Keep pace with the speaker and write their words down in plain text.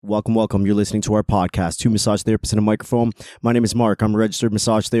Welcome, welcome. You're listening to our podcast, Two Massage Therapists and a Microphone. My name is Mark. I'm a registered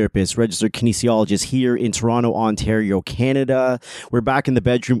massage therapist, registered kinesiologist here in Toronto, Ontario, Canada. We're back in the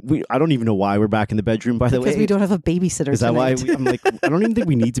bedroom. I don't even know why we're back in the bedroom, by the way. Because we don't have a babysitter Is that tonight. why? I'm like, I don't even think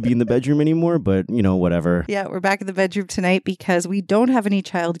we need to be in the bedroom anymore, but, you know, whatever. Yeah, we're back in the bedroom tonight because we don't have any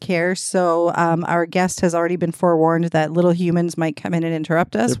childcare. So our guest has already been forewarned that little humans might come in and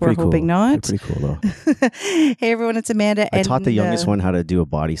interrupt us. We're hoping not. They're pretty cool, though. Hey, everyone, it's Amanda. I taught the youngest one how to do a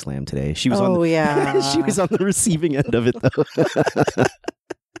body slam today. She was on she was on the receiving end of it, though.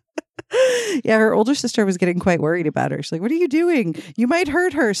 Yeah, her older sister was getting quite worried about her. She's like, "What are you doing? You might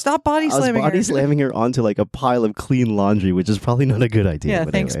hurt her. Stop body slamming her." I was body slamming her onto like a pile of clean laundry, which is probably not a good idea. Yeah,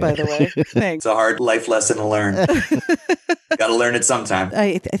 thanks, anyway. By the way. Thanks. It's a hard life lesson to learn. Got to learn it sometime.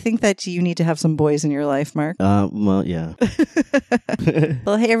 I think that you need to have some boys in your life, Mark. Well, yeah.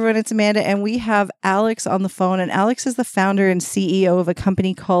 Well, hey, everyone, it's Amanda, and we have Alex on the phone. And Alex is the founder and CEO of a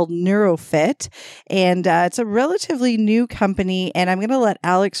company called NeuroFit. And it's a relatively new company, and I'm going to let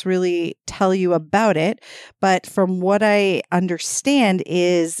Alex really tell you about it. But from what I understand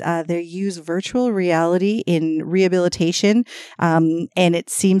is they use virtual reality in rehabilitation, and it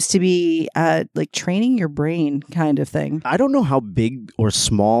seems to be like training your brain kind of thing. I don't know how big or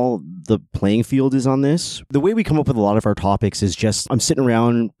small the playing field is on this. The way we come up with a lot of our topics is just I'm sitting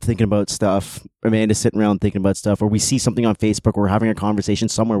around thinking about stuff. Amanda's sitting around thinking about stuff, or we see something on Facebook, or we're having a conversation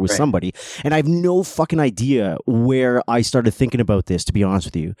somewhere with somebody, and I have no fucking idea where I started thinking about this, to be honest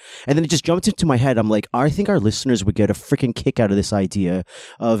with you. And then it just jumped into my head. I'm like, I think our listeners would get a freaking kick out of this idea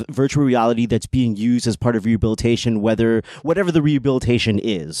of virtual reality that's being used as part of rehabilitation, whatever the rehabilitation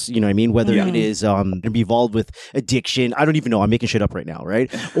is. You know what I mean? Whether it is to be involved with addiction. I don't even know. I'm making shit up right now,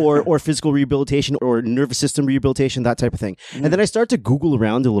 right? Or physical rehabilitation, or nervous system rehabilitation, that type of thing. And then I start to Google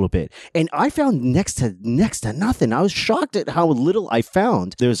around a little bit, and I found next to nothing. I was shocked at how little I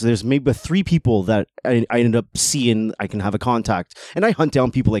found. There's maybe 3 people that I ended up seeing I can have a contact, and I hunt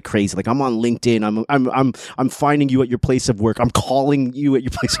down people like crazy. Like I'm on LinkedIn. I'm finding you at your place of work. I'm calling you at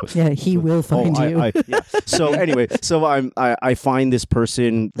your place of work. Yeah, he will find you. Yeah. So anyway, I find this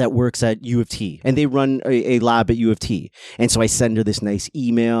person that works at U of T, and they run a lab at U of T, and so I send her this nice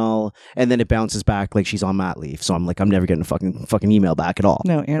email, and then it bounces back like she's on mat leave. So I'm like, I'm never getting a fucking email back at all.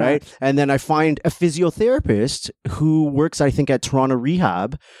 No, you're right? not. And then I find a physiotherapist who works, I think, at Toronto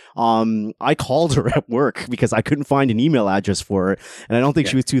Rehab. I called her at work because I couldn't find an email address for her, and I don't think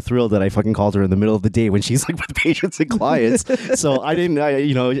she was too thrilled that I fucking called her in the middle of the day when she's like with patients and clients. So I'm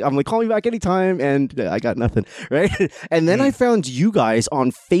like, call me back anytime, and I got nothing, right? And then I found you guys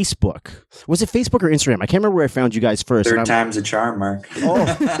on Facebook. Was it Facebook or Instagram? I can't remember where I found you guys first. Third time's a charm, Mark.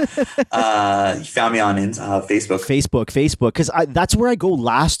 Oh, you found me on Facebook. Facebook, because that's where I go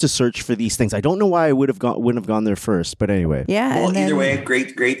last to search for these things. I don't know why I wouldn't have gone there first, but anyway. Yeah. Well, either way,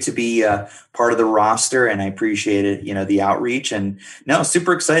 great to be part of the roster, and I appreciate it. You know, the outreach, and no,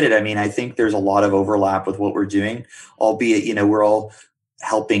 super excited. I mean, I think there's a lot of overlap with what we're doing, albeit, you know, we're all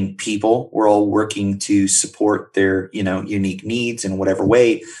helping people. We're all working to support their, you know, unique needs in whatever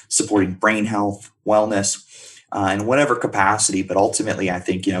way, supporting brain health, wellness, in whatever capacity. But ultimately, I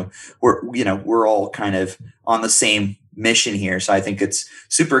think, we're all kind of on the same mission here. So I think it's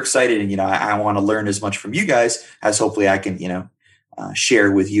super excited. And, I want to learn as much from you guys as hopefully I can,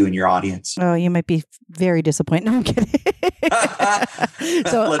 share with you and your audience. Oh, you might be very disappointed. No, I'm kidding.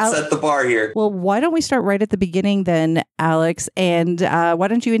 So let's set the bar here. Well, why don't we start right at the beginning then, Alex? And why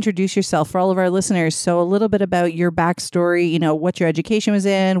don't you introduce yourself for all of our listeners? So a little bit about your backstory, what your education was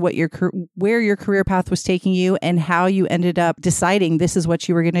in, where your career path was taking you, and how you ended up deciding this is what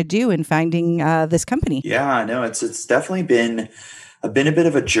you were going to do and finding this company. Yeah, no, it's definitely been a bit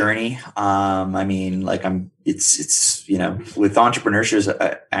of a journey. It's with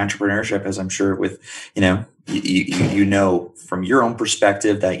entrepreneurship, as I'm sure with, you know, from your own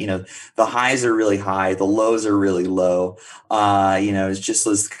perspective that, the highs are really high, the lows are really low. It's just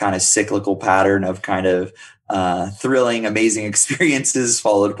this kind of cyclical pattern of kind of, thrilling, amazing experiences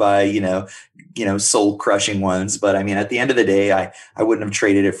followed by, soul crushing ones. But I mean, at the end of the day, I wouldn't have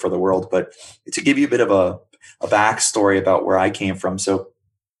traded it for the world. But to give you a bit of a backstory about where I came from. So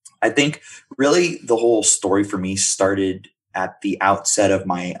I think really the whole story for me started at the outset of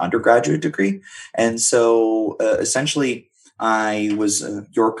my undergraduate degree. And so essentially I was a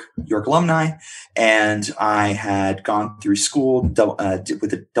York alumni, and I had gone through school with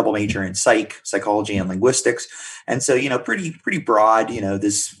a double major in psychology and linguistics. And so, pretty broad,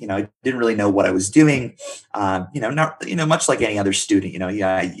 I didn't really know what I was doing. Much like any other student, you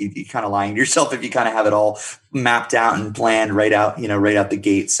kind of lying to yourself if you kind of have it all mapped out and planned right out the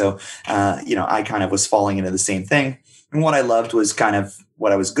gate. So, I kind of was falling into the same thing. And what I loved was kind of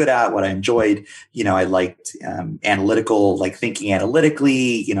what I was good at, what I enjoyed. I liked analytical, like thinking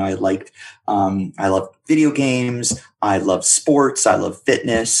analytically. I loved video games. I loved sports. I loved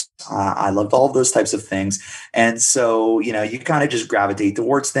fitness. I loved all of those types of things. And so, you kind of just gravitate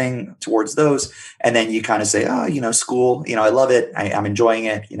towards those. And then you kind of say, school, I love it. I'm enjoying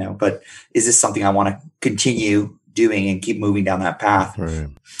it, but is this something I want to continue doing and keep moving down that path? Right.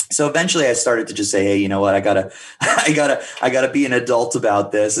 So eventually I started to just say, hey, you know what? I gotta be an adult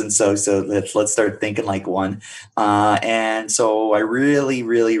about this. And so let's start thinking like one. And so I really,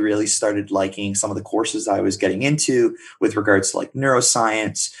 really, really started liking some of the courses I was getting into with regards to like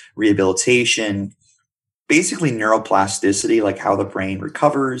neuroscience, rehabilitation, basically neuroplasticity, like how the brain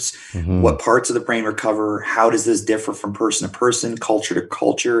recovers, what parts of the brain recover, how does this differ from person to person, culture to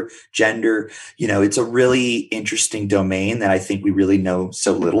culture, gender. It's a really interesting domain that I think we really know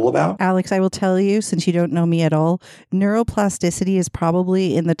so little about. Alex, I will tell you, since you don't know me at all, neuroplasticity is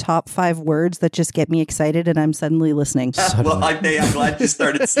probably in the top 5 words that just get me excited and I'm suddenly listening. Well, I'm glad you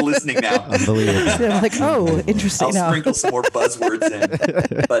started listening now. Unbelievable. I'm like, oh, interesting. I'll sprinkle some more buzzwords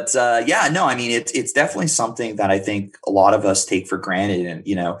in. But it's definitely something that I think a lot of us take for granted,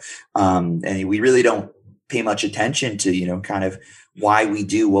 and we really don't pay much attention to, kind of why we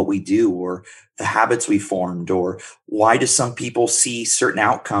do what we do, or the habits we formed, or why do some people see certain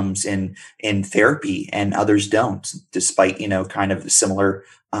outcomes in therapy and others don't, despite, kind of similar,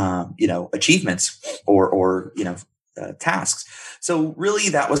 achievements or tasks. So really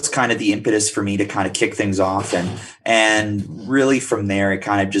that was kind of the impetus for me to kind of kick things off. And really from there, it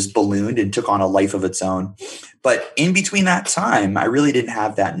kind of just ballooned and took on a life of its own. But in between that time, I really didn't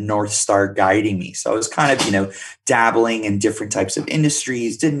have that North Star guiding me. So I was kind of, dabbling in different types of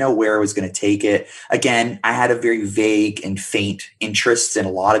industries, didn't know where I was going to take it. Again, I had a very vague and faint interests in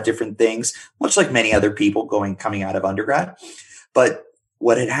a lot of different things, much like many other people coming out of undergrad. But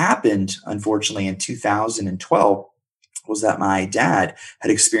what had happened, unfortunately, in 2012 was that my dad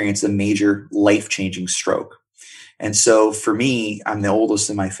had experienced a major life-changing stroke. And so for me, I'm the oldest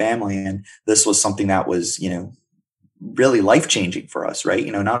in my family, and this was something that was, really life-changing for us, right?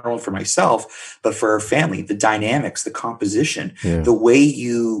 Not only for myself, but for our family, the dynamics, the composition, the way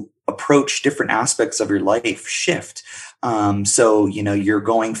you approach different aspects of your life shift. So, you're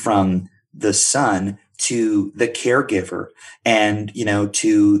going from the son to the caregiver, and,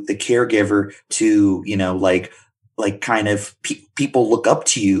 to the caregiver to, like kind of people look up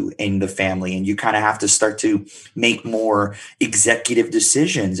to you in the family, and you kind of have to start to make more executive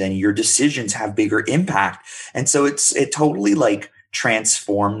decisions, and your decisions have bigger impact. And so it totally like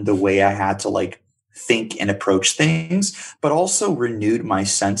transformed the way I had to like think and approach things, but also renewed my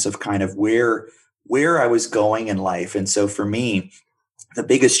sense of kind of where I was going in life. And so for me, the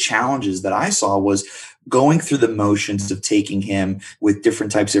biggest challenges that I saw was going through the motions of taking him with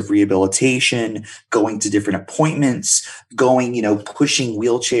different types of rehabilitation, going to different appointments, pushing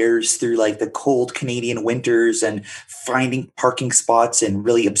wheelchairs through like the cold Canadian winters, and finding parking spots in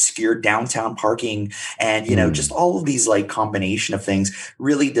really obscure downtown parking. And, just all of these like combination of things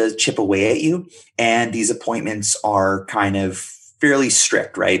really does chip away at you. And these appointments are kind of fairly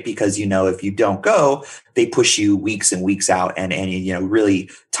strict, right? Because, if you don't go, they push you weeks and weeks out, and really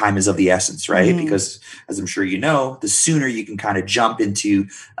time is of the essence, right? Because as I'm sure the sooner you can kind of jump into,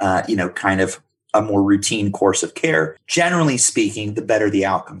 kind of a more routine course of care, generally speaking, the better the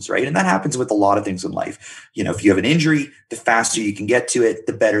outcomes, right? And that happens with a lot of things in life. If you have an injury, the faster you can get to it,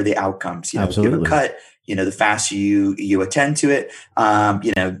 the better the outcomes. If you have a cut, the faster you attend to it,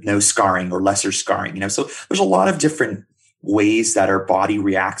 no scarring or lesser scarring, so there's a lot of different ways that our body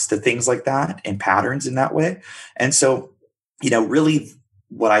reacts to things like that and patterns in that way. And so, really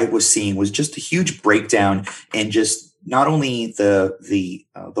what I was seeing was just a huge breakdown in just not only the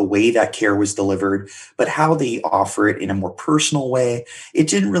way that care was delivered, but how they offer it in a more personal way. It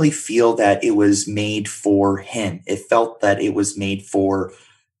didn't really feel that it was made for him. It felt that it was made for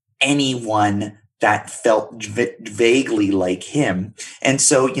anyone that felt vaguely like him. And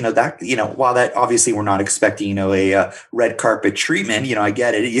so, while that obviously we're not expecting, a red carpet treatment, I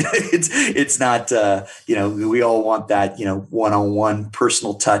get it. It's not, we all want that, one-on-one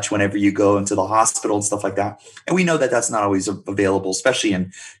personal touch whenever you go into the hospital and stuff like that. And we know that that's not always available, especially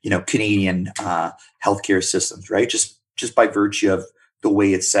in, Canadian healthcare systems, right? Just by virtue of the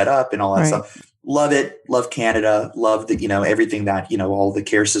way it's set up and all that stuff. Love it. Love Canada. Love the, everything that, all the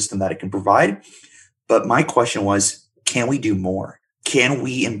care system that it can provide. But my question was, can we do more? Can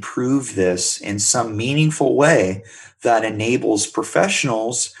we improve this in some meaningful way that enables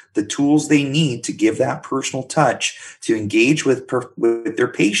professionals the tools they need to give that personal touch, to engage with their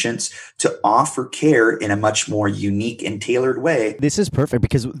patients, to offer care in a much more unique and tailored way. This is perfect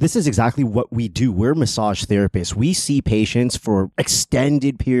because this is exactly what we do. We're massage therapists. We see patients for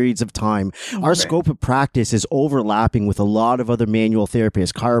extended periods of time. Our scope of practice is overlapping with a lot of other manual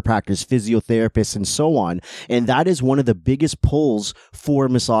therapists, chiropractors, physiotherapists, and so on. And that is one of the biggest pulls for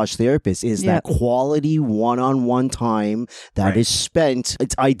massage therapists is that quality one-on-one time that is spent.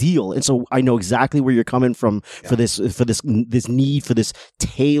 It's ideal. And so I know exactly where you're coming from for this need for this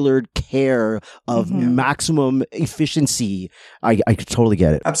tailored care of maximum efficiency. I totally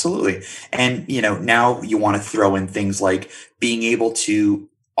get it. Absolutely. And, now you want to throw in things like being able to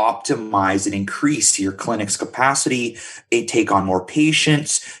optimize and increase your clinic's capacity, take on more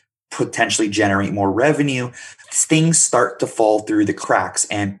patients, potentially generate more revenue. Things start to fall through the cracks,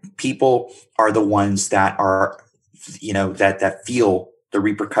 and people are the ones that are, that feel the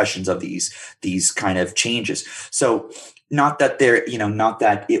repercussions of these kind of changes. So not that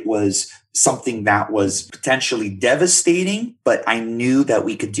it was something that was potentially devastating, but I knew that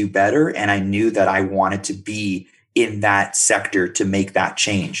we could do better. And I knew that I wanted to be in that sector to make that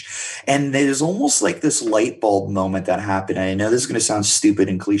change. And there's almost like this light bulb moment that happened. And I know this is going to sound stupid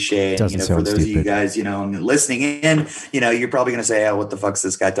and cliche. And, for those of you guys, listening in, you're probably going to say, oh, what the fuck's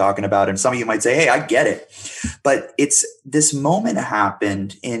this guy talking about? And some of you might say, hey, I get it. But it's this moment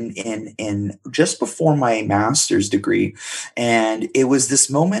happened in just before my master's degree. And it was this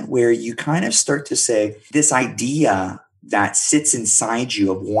moment where you kind of start to say this idea that sits inside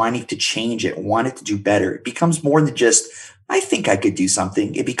you of wanting to change it, wanting to do better. It becomes more than just, I think I could do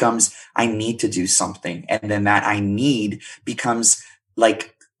something. It becomes, I need to do something. And then that I need becomes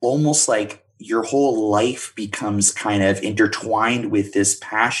like, almost like your whole life becomes kind of intertwined with this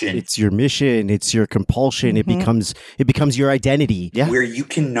passion. It's your mission. It's your compulsion. It becomes your identity. Yeah. Where you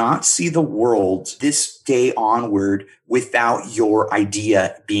cannot see the world this day onward without your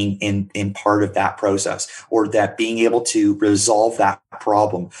idea being in part of that process, or that being able to resolve that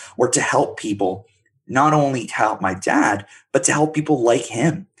problem, or to help people, not only to help my dad, but to help people like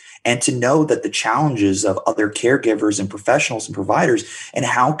him. And to know that the challenges of other caregivers and professionals and providers, and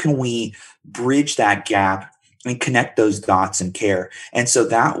how can we bridge that gap and connect those dots and care. And so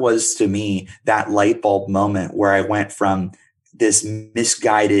that was, to me, that light bulb moment where I went from this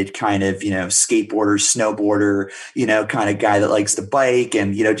misguided kind of, skateboarder, snowboarder, kind of guy that likes to bike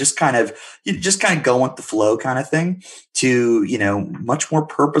and, just kind of go with the flow kind of thing, to, much more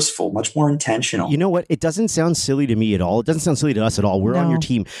purposeful, much more intentional. You know what? It doesn't sound silly to me at all. It doesn't sound silly to us at all. We're on your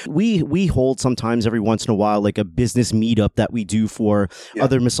team. We hold sometimes every once in a while, like a business meetup that we do for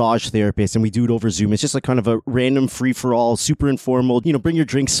other massage therapists, and we do it over Zoom. It's just like kind of a random free for all, super informal, bring your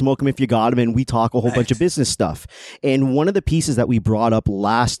drinks, smoke them if you got them. And we talk a whole bunch of business stuff. And one of the pieces that we brought up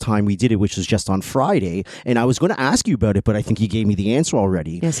last time we did it, which was just on Friday, and I was going to ask you about it, but I think you gave me the answer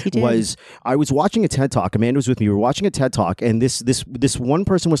already. Yes, he did. Was I was watching a TED Talk. Amanda was with me. We were watching a TED Talk, and this one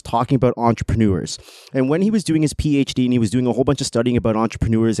person was talking about entrepreneurs. And when he was doing his PhD and he was doing a whole bunch of studying about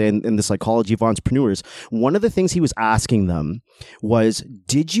entrepreneurs and the psychology of entrepreneurs, one of the things he was asking them was,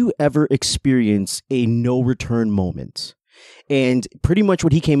 did you ever experience a no return moment? And pretty much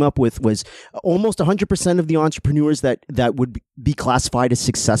what he came up with was almost 100% of the entrepreneurs that would be classified as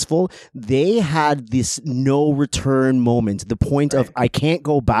successful, they had this no return moment, the point of, I can't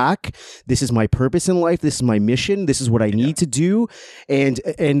go back. This is my purpose in life. This is my mission. This is what I need to do. And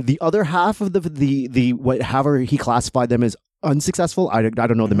the other half of the however he classified them as unsuccessful. I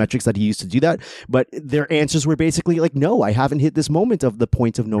don't know the metrics that he used to do that, but their answers were basically like, no, I haven't hit this moment of the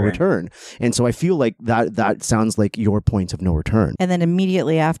point of no return. And so I feel like that sounds like your point of no return. And then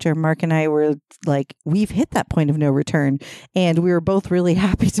immediately after, Mark and I were like, we've hit that point of no return. And we were both really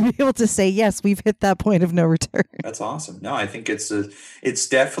happy to be able to say, yes, we've hit that point of no return. That's awesome. No, I think it's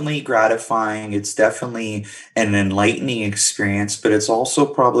definitely gratifying. It's definitely an enlightening experience, but it's also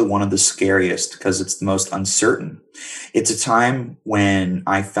probably one of the scariest because it's the most uncertain. It's a time when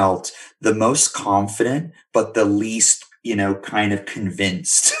I felt the most confident, but the least, kind of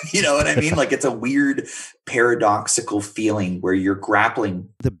convinced. You know what I mean? Like, it's a weird paradoxical feeling where you're grappling.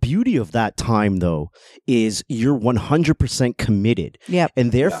 The beauty of that time, though, is you're 100% committed. Yep.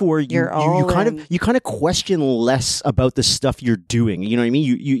 And therefore, you kind of question less about the stuff you're doing. You know what I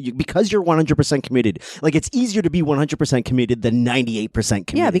mean? You because you're 100% committed. Like, it's easier to be 100% committed than 98%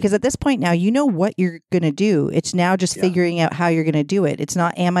 committed. Yeah, because at this point now, you know what you're going to do. It's now just figuring out how you're going to do it. It's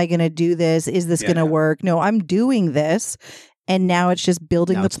not, am I going to do this? Is this going to work? No, I'm doing this. And now it's just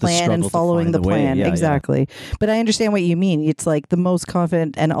building Now the it's the plan struggle and to following find the the way. plan. Yeah, yeah. Exactly. But I understand what you mean. It's like the most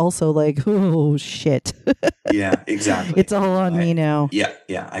confident and also like, oh shit. Yeah, exactly. It's all on me now.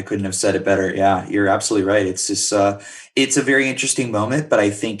 Yeah. I couldn't have said it better. Yeah, you're absolutely right. It's just, it's a very interesting moment, but I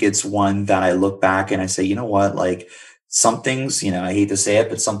think it's one that I look back and I say, you know what, like some things, I hate to say it,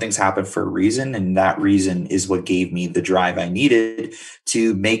 but some things happen for a reason. And that reason is what gave me the drive I needed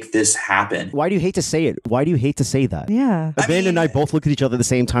to make this happen. Why do you hate to say it? Why do you hate to say that? Yeah. Amanda and I both look at each other at the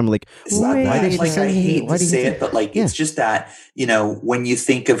same time, like, It's not Why that, did you like, say I hate why to do you say hate it, but like, Yeah. it's just that, when you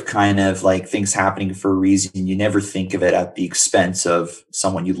think of kind of like things happening for a reason, you never think of it at the expense of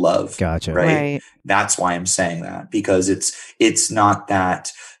someone you love. Gotcha. Right. That's why I'm saying that, because it's not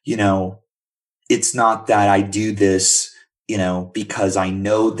that, it's not that I do this, because I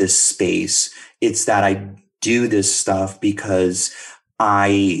know this space. It's that I do this stuff because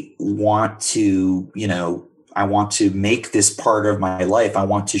I want to, I want to make this part of my life. I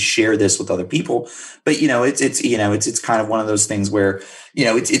want to share this with other people. But, it's kind of one of those things where,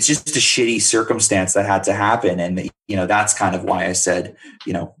 it's just a shitty circumstance that had to happen. And, that's kind of why I said,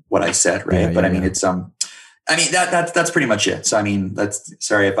 what I said. Right. Yeah, but yeah, I mean, that's pretty much it. So, I mean,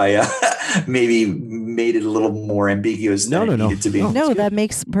 sorry if I maybe made it a little more ambiguous than it needed to be. No, that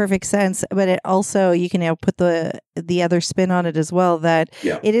makes perfect sense. But it also, you can put the other spin on it as well, that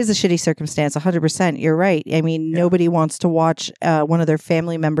it is a shitty circumstance. 100%. You're right. I mean, nobody wants to watch one of their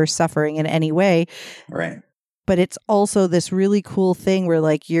family members suffering in any way. Right. But it's also this really cool thing where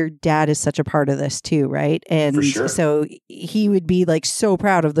like your dad is such a part of this too, right? And For sure. So he would be like so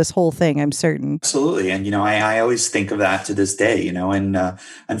proud of this whole thing, I'm certain. Absolutely. And, I always think of that to this day, and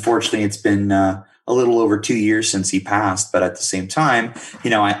unfortunately it's been a little over 2 years since he passed. But at the same time,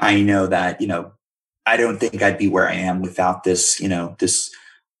 I know that, I don't think I'd be where I am without this,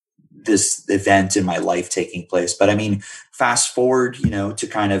 this event in my life taking place. But I mean, fast forward, to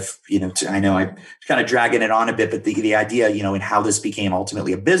kind of, I know I'm kind of dragging it on a bit, but the idea, and how this became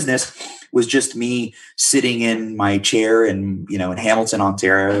ultimately a business was just me sitting in my chair and, in Hamilton,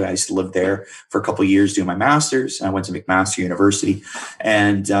 Ontario. I used to live there for a couple of years doing my master's, and I went to McMaster University,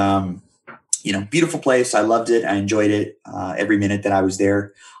 and, beautiful place. I loved it. I enjoyed it every minute that I was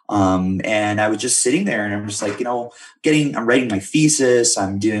there. And I was just sitting there and I'm just like, I'm writing my thesis.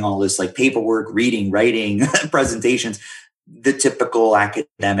 I'm doing all this like paperwork, reading, writing, presentations, the typical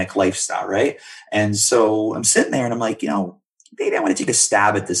academic lifestyle. Right. And so I'm sitting there and I'm like, maybe I want to take a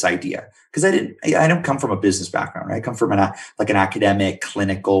stab at this idea. Cause I don't come from a business background, right? I come from an academic,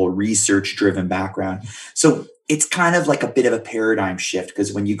 clinical, research driven background. So it's kind of like a bit of a paradigm shift,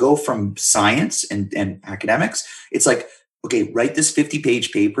 because when you go from science and academics, it's like, okay, write this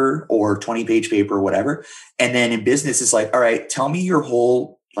 50-page paper or 20-page paper or whatever. And then in business, it's like, all right, tell me your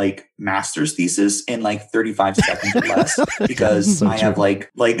whole like master's thesis in like 35 seconds or less, because so I have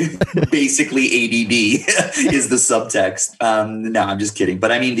like basically ADD is the subtext. No, I'm just kidding.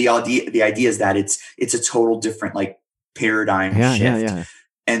 But I mean, the idea is that it's a total different like paradigm shift. Yeah.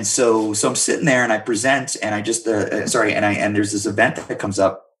 And so I'm sitting there and I present, and I just, and there's this event that comes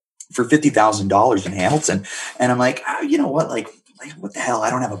up for $50,000 in Hamilton. And I'm like, you know what? Like, what the hell? I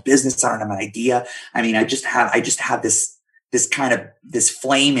don't have a business. I don't have an idea. I mean, I just have this kind of this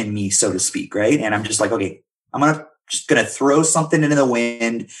flame in me, so to speak. Right. And I'm just like, okay, I'm just going to throw something into the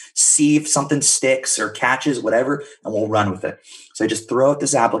wind, see if something sticks or catches, whatever, and we'll run with it. So I just throw out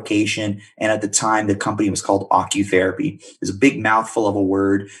this application. And at the time, the company was called OcuTherapy. It was a big mouthful of a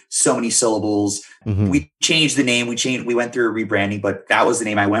word, so many syllables. Mm-hmm. We changed the name. We went through a rebranding, but that was the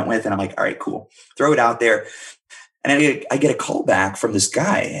name I went with. And I'm like, all right, cool. Throw it out there. And I get a call back from this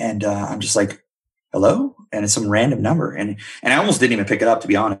guy, and I'm just like, hello? And it's some random number. And I almost didn't even pick it up, to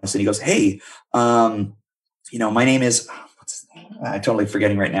be honest. And he goes, hey, my name is, I'm totally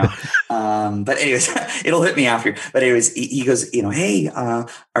forgetting right now. But anyways, it'll hit me after. But anyways, he goes, hey,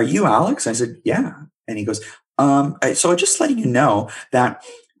 are you Alex? I said, yeah. And he goes, so I'm just letting you know that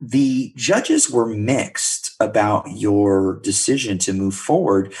the judges were mixed about your decision to move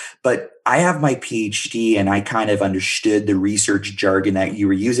forward, but I have my PhD and I kind of understood the research jargon that you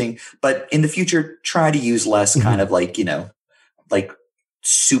were using, but in the future, try to use less kind of like, like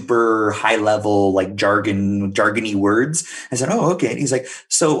super high level, like jargony words. I said, oh, okay. And he's like,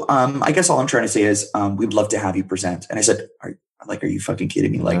 so, I guess all I'm trying to say is, we'd love to have you present. And I said, are you fucking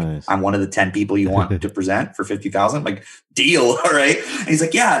kidding me? Like, nice. I'm one of the 10 people you want to present for 50,000. Like, deal. All right. And he's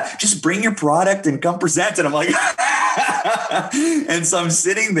like, yeah, just bring your product and come present. And I'm like, and so I'm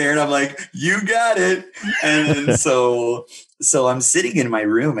sitting there and I'm like, you got it. And so I'm sitting in my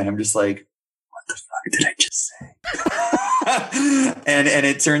room and I'm just like, what the fuck did I just say? and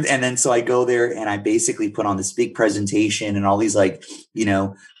it turned, and then so I go there and I basically put on this big presentation and all these like,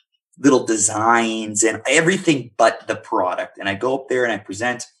 little designs and everything but the product. And I go up there and I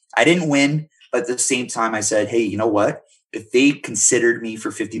present. I didn't win, but at the same time I said, hey, you know what? If they considered me for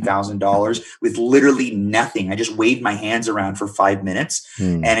 $50,000 with literally nothing, I just waved my hands around for 5 minutes.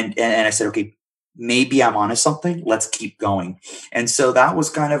 And I said, okay, maybe I'm onto something. Let's keep going. And so that was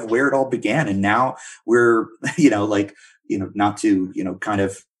kind of where it all began. And now we're, not to, kind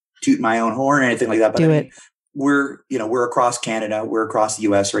of toot my own horn or anything like that, but we're across Canada, we're across the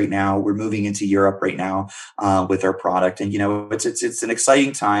US right now. We're moving into Europe right now, with our product. And, it's an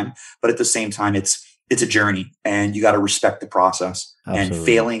exciting time, but at the same time, it's a journey and you got to respect the process. Absolutely. And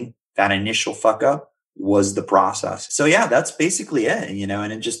failing that initial fuck up was the process. So yeah, that's basically it,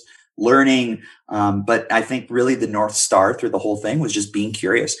 and it just learning. But I think really the North Star through the whole thing was just being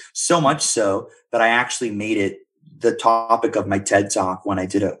curious, so much so that I actually made it the topic of my TED Talk when I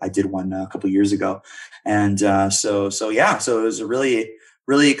did one a couple of years ago. And, so it was a really,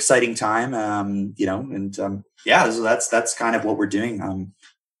 really exciting time. So that's kind of what we're doing.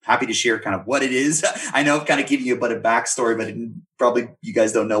 Happy to share kind of what it is. I know I've kind of given you a bit of backstory, but probably you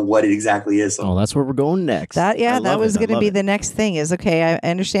guys don't know what it exactly is. So. Oh, that's where we're going next. That was going to be the next thing is, okay, I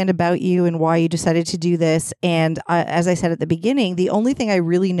understand about you and why you decided to do this. And as I said at the beginning, the only thing I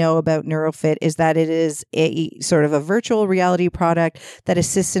really know about NeuroFit is that it is a sort of a virtual reality product that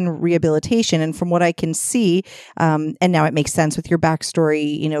assists in rehabilitation. And from what I can see, and now it makes sense with your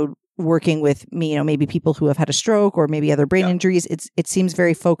backstory, working with me, maybe people who have had a stroke or maybe other brain injuries, it seems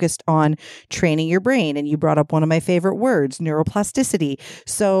very focused on training your brain. And you brought up one of my favorite words, neuroplasticity.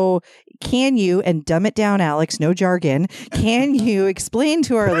 So can you, and dumb it down, Alex, no jargon, can you explain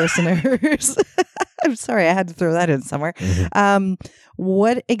to our listeners, I'm sorry, I had to throw that in somewhere,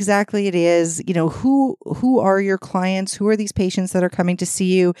 what exactly it is, who are your clients, who are these patients that are coming to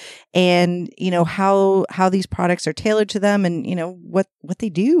see you, and, how these products are tailored to them and, what they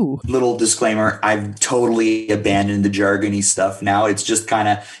do. Little disclaimer, I've totally abandoned the jargony stuff now. It's just kind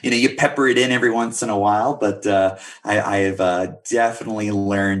of, you pepper it in every once in a while, but I've definitely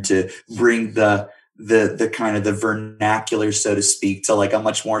learned to bring the kind of the vernacular, so to speak, to like a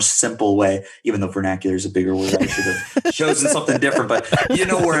much more simple way, even though vernacular is a bigger word. I should have chosen something different, but you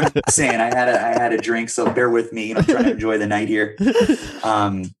know where I'm saying. I had a drink, so bear with me. I'm trying to enjoy the night here.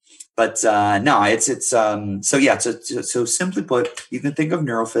 So simply put, you can think of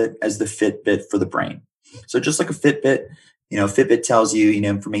NeuroFit as the Fitbit for the brain. So just like a Fitbit, Fitbit tells you,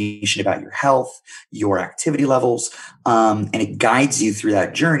 information about your health, your activity levels, and it guides you through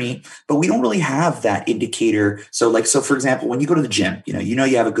that journey. But we don't really have that indicator. So for example, when you go to the gym,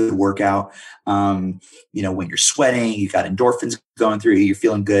 you have a good workout. When you're sweating, you got endorphins going through you, you're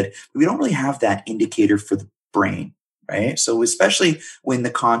feeling good. But we don't really have that indicator for the brain. Right. So especially when the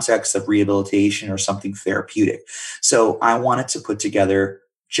context of rehabilitation or something therapeutic. So I wanted to put together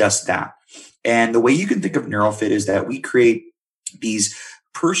just that. And the way you can think of NeuroFit is that we create these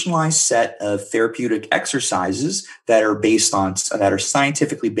personalized set of therapeutic exercises that are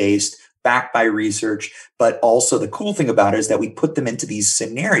scientifically based, backed by research. But also the cool thing about it is that we put them into these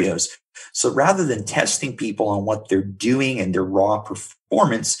scenarios. So rather than testing people on what they're doing and their raw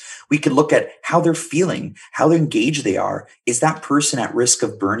performance, we can look at how they're feeling, how engaged they are. Is that person at risk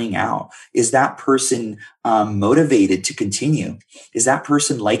of burning out? Is that person motivated to continue? Is that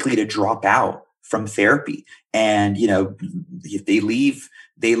person likely to drop out from therapy? And, if they leave,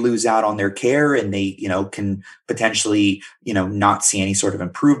 they lose out on their care and they, can potentially, not see any sort of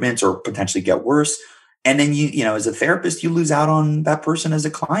improvements or potentially get worse. And then as a therapist, you lose out on that person as a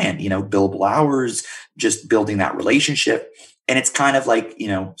client, billable hours, just building that relationship. And it's kind of like,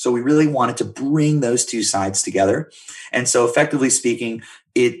 so we really wanted to bring those two sides together. And so effectively speaking,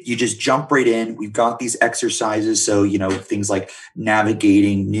 you just jump right in. We've got these exercises. So, things like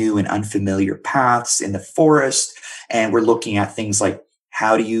navigating new and unfamiliar paths in the forest. And we're looking at things like,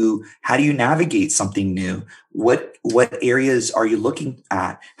 how do you navigate something new? What areas are you looking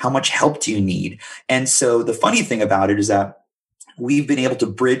at? How much help do you need? And so the funny thing about it is that we've been able to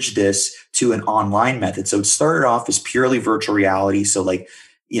bridge this to an online method. So it started off as purely virtual reality. So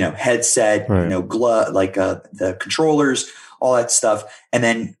headset, right. Glove, the controllers, all that stuff. And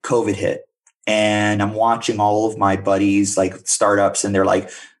then COVID hit and I'm watching all of my buddies, startups, and they're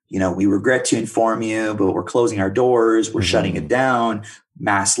like, we regret to inform you, but we're closing our doors. We're shutting it down,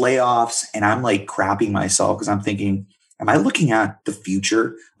 mass layoffs. And I'm crapping myself because I'm thinking, am I looking at the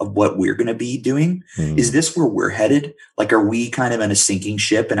future of what we're going to be doing? Is this where we're headed? Are we kind of in a sinking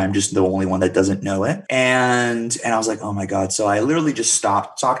ship and I'm just the only one that doesn't know it? And I was like, oh my God. So I literally just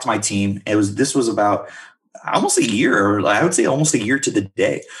stopped, talked to my team. This was about almost a year, or I would say almost a year to the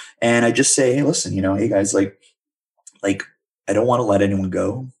day. And I just say, hey, listen, hey guys, like I don't want to let anyone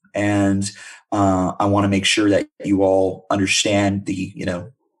go. And I want to make sure that you all understand the,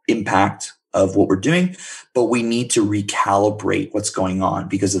 impact of what we're doing, but we need to recalibrate what's going on,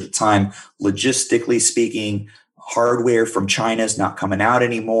 because at the time, logistically speaking, hardware from China is not coming out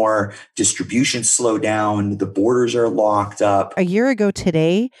anymore. Distribution slowed down. The borders are locked up. A year ago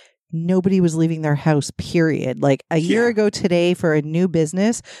today, nobody was leaving their house, period. Like a year ago today for a new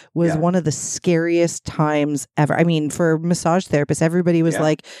business was one of the scariest times ever. I mean, for massage therapists, everybody was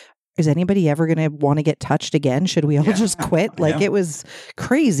like, is anybody ever going to want to get touched again? Should we all just quit? Like it was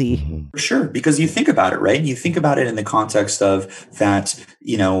crazy. For sure. Because you think about it, right? You think about it in the context of that,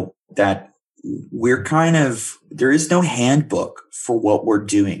 that we're there is no handbook for what we're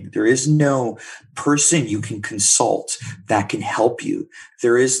doing. There is no person you can consult that can help you.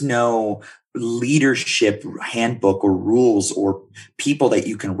 There is no leadership handbook or rules or people that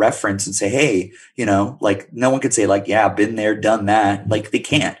you can reference and say, hey, like no one could say like, yeah, been there, done that. Like they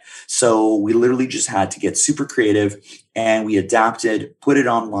can't. So we literally just had to get super creative, and we adapted, put it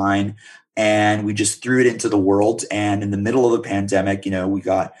online, and we just threw it into the world. And in the middle of the pandemic, we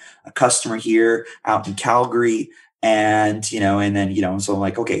got a customer here out in Calgary, and, and then, so I'm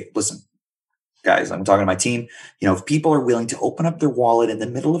like, okay, listen, guys, I'm talking to my team. If people are willing to open up their wallet in the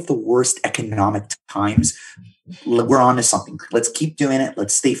middle of the worst economic times, we're on to something. Let's keep doing it.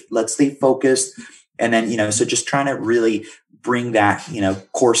 Let's stay focused. And then, so just trying to really bring that,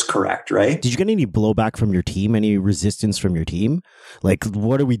 course correct, right? Did you get any blowback from your team? Any resistance from your team? Like,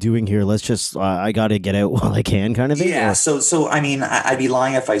 what are we doing here? Let's just, I got to get out while I can kind of thing? Yeah. So, I mean, I'd be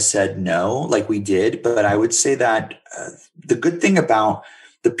lying if I said no, like we did, but I would say that the good thing about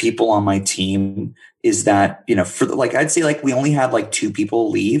the people on my team is that, I'd say like we only had like 2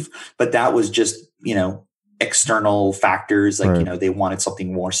 people leave, but that was just, external factors. Like, they wanted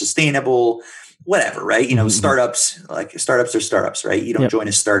something more sustainable, whatever, right? Startups are startups, right? You don't join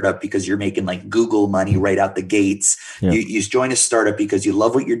a startup because you're making like Google money right out the gates. You join a startup because you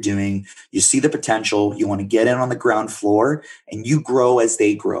love what you're doing. You see the potential. You want to get in on the ground floor, and you grow as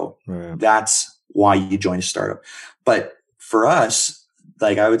they grow. Right. That's why you join a startup. But for us,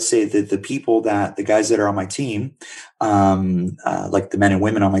 like I would say that the guys that are on my team, like the men and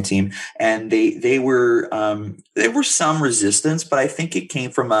women on my team, and there were some resistance, but I think it came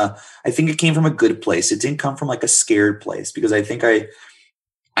from a good place. It didn't come from like a scared place, because I think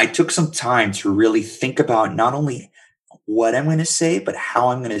I took some time to really think about not only what I'm going to say, but how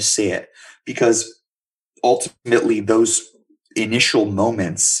I'm going to say it, because ultimately those initial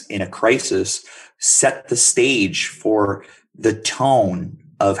moments in a crisis set the stage for the tone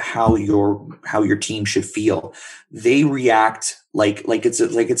of how your team should feel. They react like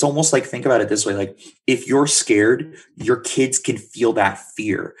it's almost like, think about it this way. Like if you're scared, your kids can feel that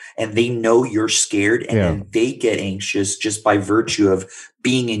fear, and they know you're scared, and then they get anxious just by virtue of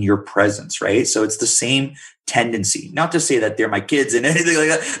being in your presence. Right. So it's the same tendency, not to say that they're my kids and anything like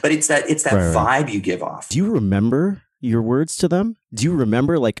that, but it's that vibe you give off. Do you remember your words to them? Do you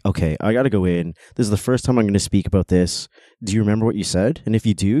remember like, okay, I got to go in. This is the first time I'm going to speak about this. Do you remember what you said? And if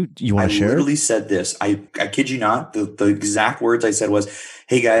you do you want to share? I literally said this. I kid you not. The exact words I said was,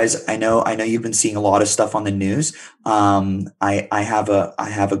 hey guys, I know you've been seeing a lot of stuff on the news. I have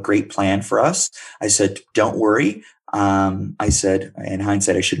a great plan for us. I said, don't worry. I said, in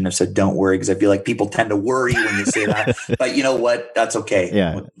hindsight, I shouldn't have said don't worry, because I feel like people tend to worry when you say that. But you know what? That's okay.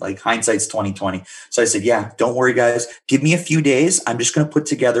 Yeah. Like hindsight's 20/20. So I said, yeah, don't worry, guys. Give me a few days. I'm just going to put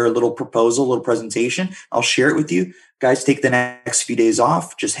together a little proposal, a little presentation. I'll share it with you. Guys, take the next few days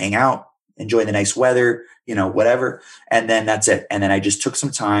off. Just hang out, enjoy the nice weather, whatever. And then that's it. And then I just took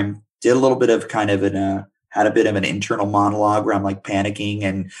some time, did a little bit of had a bit of an internal monologue where I'm like panicking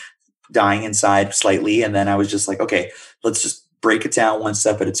and dying inside slightly. And then I was just like, okay, let's just break it down one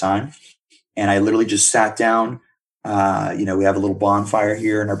step at a time. And I literally just sat down. We have a little bonfire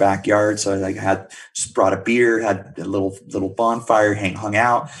here in our backyard. So I just brought a beer, had a little bonfire, hung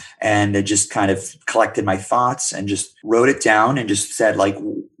out, and I just kind of collected my thoughts and just wrote it down and just said like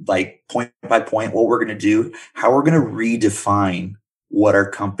point by point what we're going to do, how we're going to redefine what our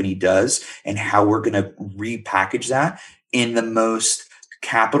company does, and how we're going to repackage that in the most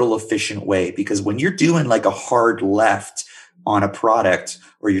capital efficient way. Because when you're doing like a hard left on a product,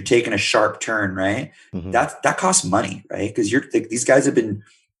 or you're taking a sharp turn, right? Mm-hmm. That costs money, right? Because these guys have been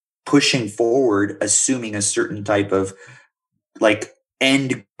pushing forward, assuming a certain type of like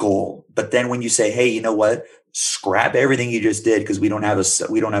end goal. But then when you say, hey, you know what? Scrap everything you just did, because we don't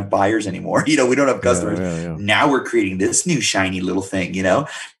have buyers anymore. We don't have customers. Yeah. Now we're creating this new shiny little thing.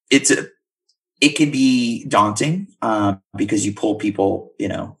 it can be daunting because you pull people,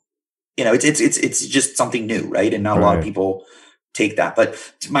 it's just something new, right? And not a lot of people take that.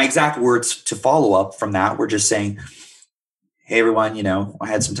 But my exact words to follow up from that were just saying, hey, everyone, I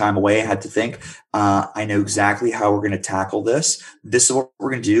had some time away. I had to think. I know exactly how we're going to tackle this. This is what we're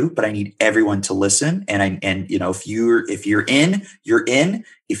going to do, but I need everyone to listen. And if you're in, you're in.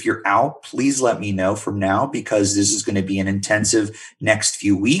 If you're out, please let me know from now, because this is going to be an intensive next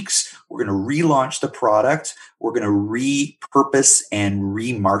few weeks. We're going to relaunch the product. We're going to repurpose and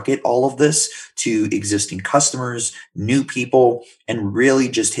remarket all of this to existing customers, new people, and really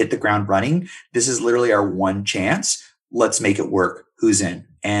just hit the ground running. This is literally our one chance. Let's make it work. Who's in?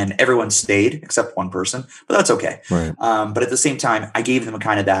 And everyone stayed except one person, but that's okay. Right. But at the same time, I gave them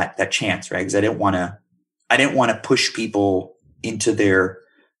kind of that chance, right? Because I didn't want to push people into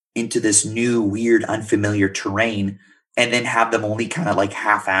this new, weird, unfamiliar terrain and then have them only kind of like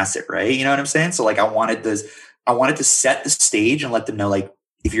half-ass it, right? You know what I'm saying? So like I wanted to set the stage and let them know, like,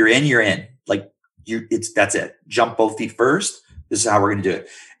 if you're in, you're in. Like that's it. Jump both feet first. This is how we're going to do it.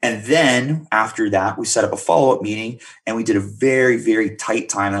 And then after that, we set up a follow-up meeting and we did a very, very tight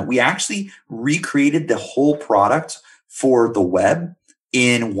timeline. We actually recreated the whole product for the web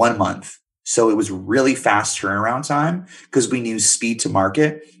in 1 month. So it was really fast turnaround time because we knew speed to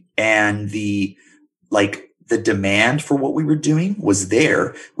market and the demand for what we were doing was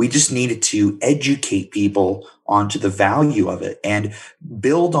there. We just needed to educate people onto the value of it and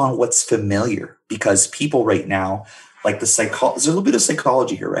build on what's familiar, because people right now, like there's a little bit of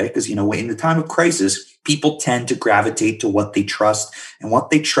psychology here, right? Because, in the time of crisis, people tend to gravitate to what they trust, and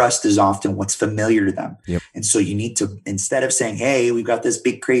what they trust is often what's familiar to them. Yep. And so you need to, instead of saying, hey, we've got this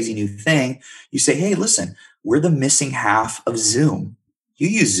big, crazy new thing, you say, hey, listen, we're the missing half of Zoom. You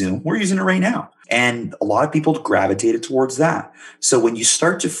use Zoom. We're using it right now. And a lot of people gravitated towards that. So when you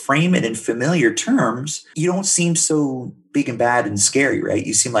start to frame it in familiar terms, you don't seem so big and bad and scary, right?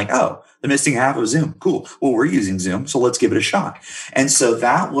 You seem like, oh, the missing half of Zoom. Cool. Well, we're using Zoom, so let's give it a shot. And so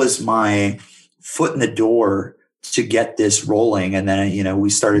that was my foot in the door to get this rolling. And then, we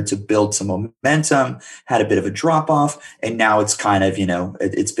started to build some momentum, had a bit of a drop off, and now it's kind of,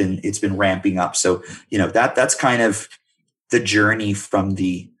 it's been ramping up. So, that's kind of the journey from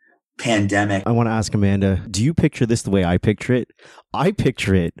the pandemic. I want to ask Amanda, do you picture this the way I picture it? I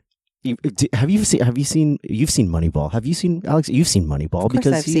picture it. You've seen Moneyball? Have you seen, Alex? You've seen Moneyball? Of course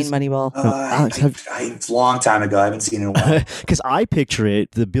I've seen Moneyball. Alex, it's a long time ago. I haven't seen it in a while. Because I picture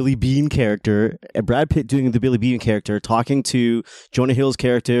it, the Billy Bean character, Brad Pitt doing the Billy Bean character, talking to Jonah Hill's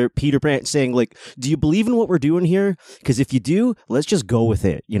character, Peter Brant, saying, like, do you believe in what we're doing here? Because if you do, let's just go with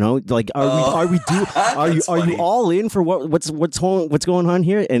it. Like, are you all in for what's going on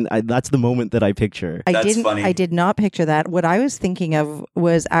here? And that's the moment that I picture. I did not picture that. What I was thinking of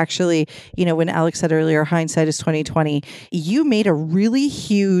was actually, when Alex said earlier, hindsight is 2020, you made a really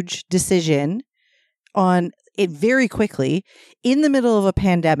huge decision on it very quickly in the middle of a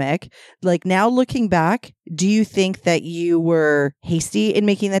pandemic. Like, now looking back, do you think that you were hasty in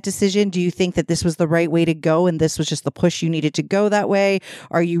making that decision? Do you think that this was the right way to go and this was just the push you needed to go that way?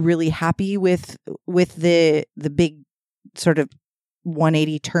 Are you really happy with the big sort of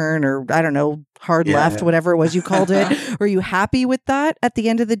 180 turn, or I don't know, hard left, whatever it was you called it? Are you happy with that at the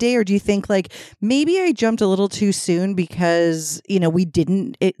end of the day? Or do you think, like, maybe I jumped a little too soon because,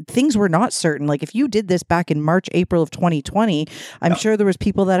 things were not certain. Like, if you did this back in March, April of 2020, I'm sure there was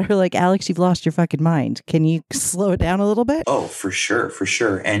people that are like, Alex, you've lost your fucking mind. Can you slow it down a little bit? Oh, for sure. For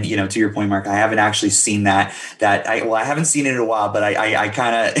sure. And, to your point, Mark, I haven't actually seen I haven't seen it in a while, but I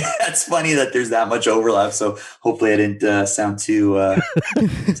kind of, it's funny that there's that much overlap. So hopefully I didn't sound too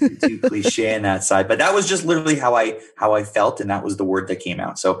cliche in that side, but that was just literally how I felt, and that was the word that came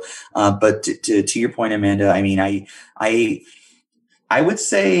out. So, but to your point, Amanda, I mean, I would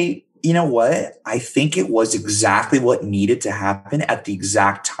say, you know what? I think it was exactly what needed to happen at the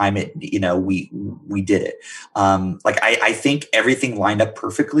exact time we did it. I think everything lined up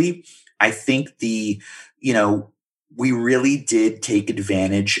perfectly. I think we really did take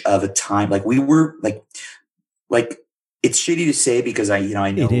advantage of a time. Like, we were like. It's shitty to say because I know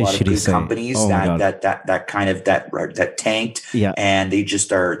a lot of good companies that tanked, and they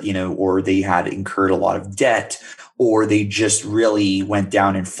just are, or they had incurred a lot of debt, or they just really went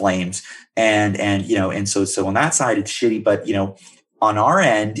down in flames. And so on that side, it's shitty. But, on our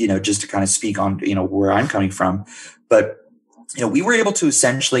end, just to kind of speak on, where I'm coming from, but we were able to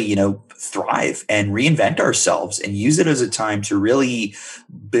essentially, thrive and reinvent ourselves and use it as a time to really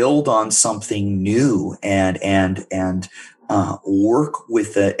build on something new and work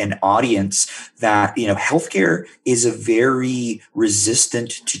with an audience that, healthcare is a very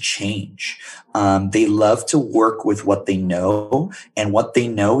resistant to change. They love to work with what they know, and what they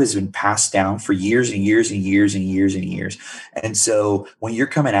know has been passed down for years and years and years and years and years. And so when you're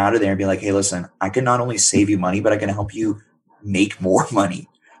coming out of there and being like, hey, listen, I can not only save you money, but I can help you make more money.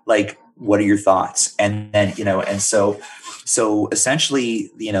 Like, what are your thoughts? And then, and so essentially,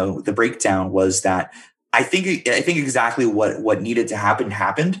 the breakdown was that I think exactly what needed to happen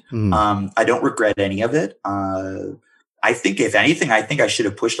happened. I don't regret any of it. I think if anything, I think I should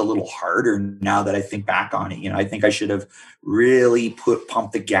have pushed a little harder now that I think back on it. I think I should have really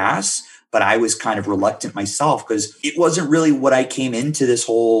pumped the gas, but I was kind of reluctant myself because it wasn't really what I came into this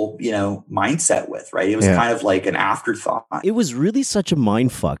whole, mindset with, right? It was kind of like an afterthought. It was really such a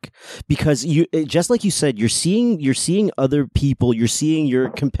mind fuck because just like you said, you're seeing other people, you're seeing your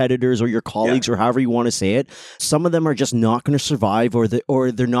competitors or your colleagues or however you want to say it. Some of them are just not going to survive,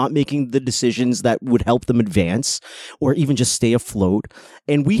 or they're not making the decisions that would help them advance or even just stay afloat.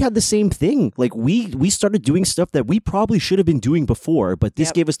 And we had the same thing. Like we started doing stuff that we probably should have been doing before, but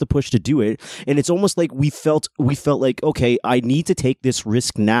this gave us the push to do it. And it's almost like we felt like, okay, I need to take this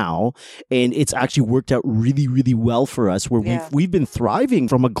risk now. And it's actually worked out really, really well for us, where we've been thriving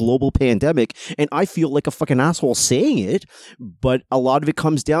from a global pandemic. And I feel like a fucking asshole saying it, but a lot of it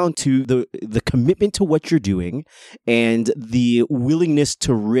comes down to the commitment to what you're doing and the willingness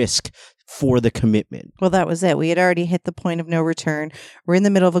to risk for the commitment. Well, that was it. We had already hit the point of no return. We're in the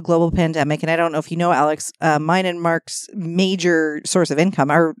middle of a global pandemic. And I don't know if you know, Alex, mine and Mark's major source of income,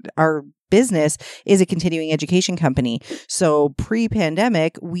 our business is a continuing education company. So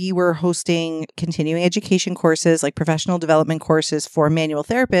pre-pandemic, we were hosting continuing education courses, like professional development courses for manual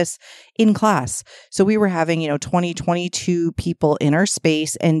therapists in class. So we were having, 20, 22 people in our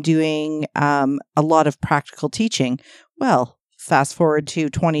space and doing a lot of practical teaching. Well, fast forward to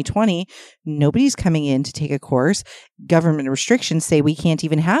 2020, nobody's coming in to take a course. Government restrictions say we can't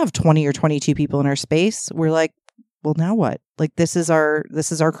even have 20 or 22 people in our space. We're like, well, now what? Like, this is our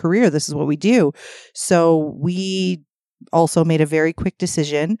career. This is what we do. So we also made a very quick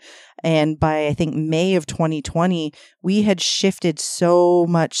decision. And by, I think, May of 2020, we had shifted so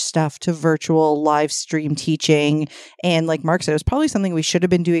much stuff to virtual live stream teaching. And like Mark said, it was probably something we should have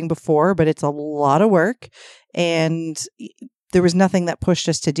been doing before, but it's a lot of work. And there was nothing that pushed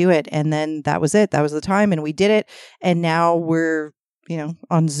us to do it. And then that was it. That was the time. And we did it. And now we're,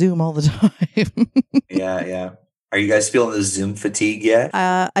 on Zoom all the time. Yeah. Are you guys feeling the Zoom fatigue yet?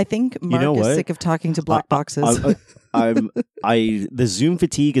 I think Mark is sick of talking to black boxes. The Zoom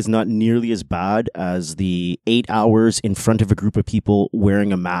fatigue is not nearly as bad as the 8 hours in front of a group of people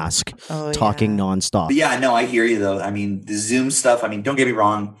wearing a mask, talking nonstop. But yeah, no, I hear you though. I mean, the Zoom stuff, don't get me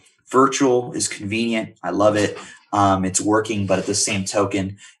wrong. Virtual is convenient. I love it. It's working, but at the same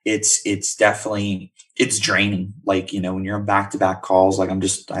token, it's definitely, it's draining. Like, when you're on back-to-back calls, like I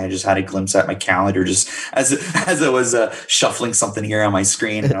just had a glimpse at my calendar just as I was shuffling something here on my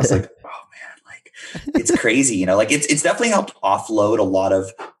screen. And I was like, oh man, like it's crazy, like it's definitely helped offload a lot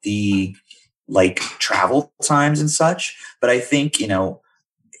of the like travel times and such. But I think,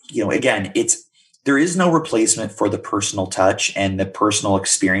 again, there is no replacement for the personal touch and the personal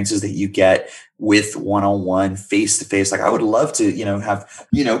experiences that you get with one-on-one, face-to-face. Like I would love to, have,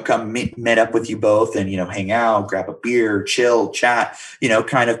 come meet up with you both and, hang out, grab a beer, chill, chat,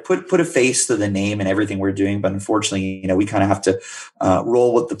 kind of put a face to the name and everything we're doing. But unfortunately, we kind of have to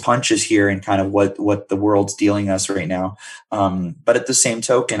roll with the punches here and kind of what the world's dealing us right now. But at the same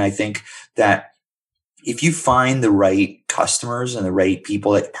token, I think that if you find the right customers and the right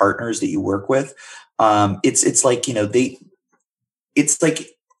people, like partners that you work with, it's like, it's like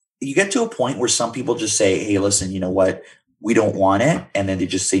you get to a point where some people just say, hey, listen, you know what? We don't want it. And then they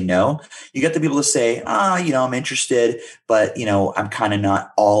just say no. You get the people to say, I'm interested, but I'm kind of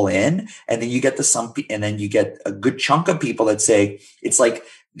not all in. And then you get and then you get a good chunk of people that say, it's like,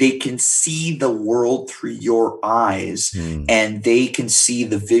 they can see the world through your eyes and they can see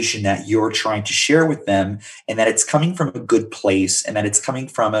the vision that you're trying to share with them, and that it's coming from a good place, and that it's coming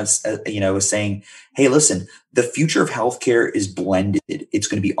from us, saying, hey, listen, the future of healthcare is blended. It's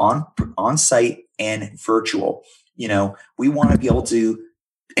going to be on site and virtual. We want to be able to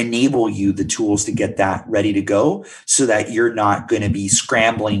enable you the tools to get that ready to go so that you're not going to be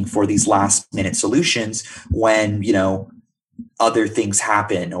scrambling for these last minute solutions when, other things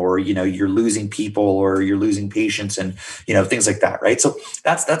happen, or, you're losing people or you're losing patients and, things like that. Right. So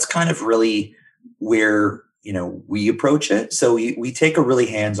that's kind of really where we approach it. So we take a really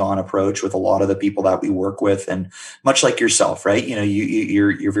hands-on approach with a lot of the people that we work with, and much like yourself, right?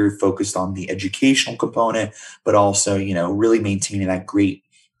 You're very focused on the educational component, but also, really maintaining that great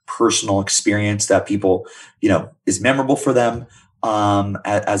personal experience that people, is memorable for them,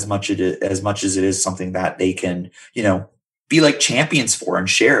 as much as it is something that they can, be like champions for and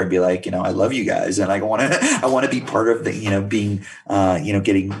share and be like, I love you guys. And I want to be part of the, being,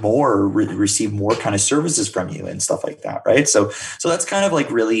 getting more, receive more kind of services from you and stuff like that. Right. So that's kind of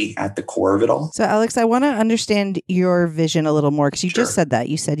like really at the core of it all. So Alex, I want to understand your vision a little more, because you just said that.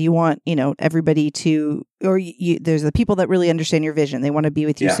 You said you want, everybody to, or there's the people that really understand your vision. They want to be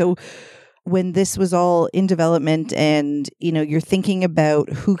with you. Yeah. So when this was all in development and, you're thinking about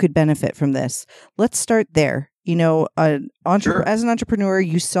who could benefit from this, let's start there. As an entrepreneur,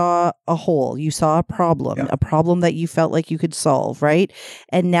 you saw a hole, you saw a problem that you felt like you could solve, right?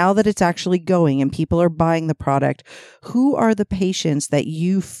 And now that it's actually going and people are buying the product, who are the patients that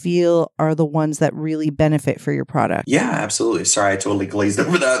you feel are the ones that really benefit for your product? Yeah, absolutely. Sorry, I totally glazed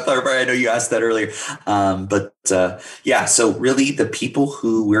over that. I know you asked that earlier. So really the people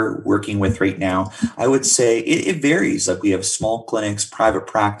who we're working with right now, I would say it varies. Like we have small clinics, private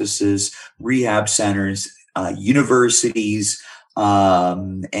practices, rehab centers, universities,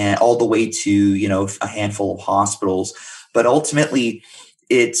 and all the way to, a handful of hospitals. But ultimately,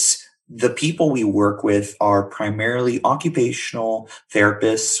 it's the people we work with are primarily occupational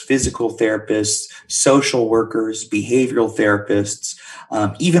therapists, physical therapists, social workers, behavioral therapists,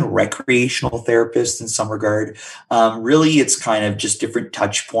 even recreational therapists in some regard. Really, it's kind of just different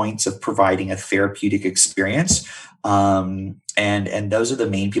touch points of providing a therapeutic experience. And those are the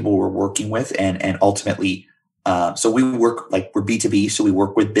main people we're working with. And ultimately, so we work like we're B2B. So we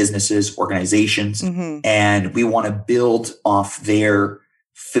work with businesses, organizations, and we want to build off their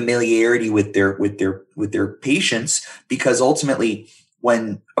familiarity with their patients, because ultimately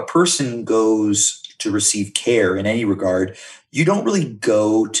when a person goes to receive care in any regard, you don't really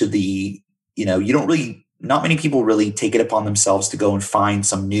go to not many people really take it upon themselves to go and find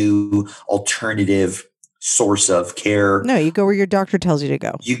some new alternative source of care. No, you go where your doctor tells you to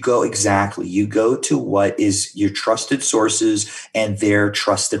go. You go to what is your trusted sources and their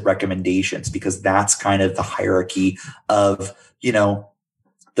trusted recommendations, because that's kind of the hierarchy of,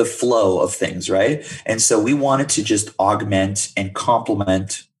 the flow of things, right? And so we wanted to just augment and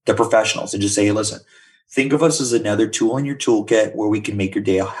complement the professionals and just say, hey, listen, think of us as another tool in your toolkit where we can make your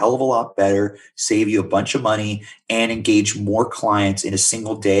day a hell of a lot better, save you a bunch of money, and engage more clients in a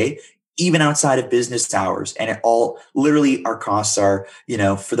single day, even outside of business hours. And literally our costs are,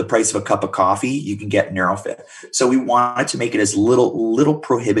 for the price of a cup of coffee, you can get NeuroFit. So we wanted to make it as little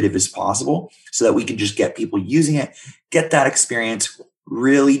prohibitive as possible so that we can just get people using it, get that experience,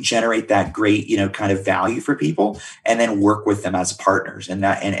 really generate that great, kind of value for people, and then work with them as partners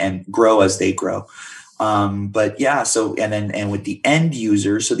and grow as they grow. And with the end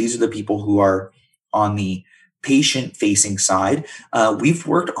users, so these are the people who are on the patient-facing side. We've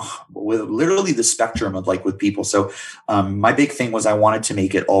worked with literally the spectrum of with people. So my big thing was I wanted to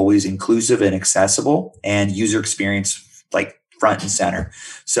make it always inclusive and accessible, and user experience front and center.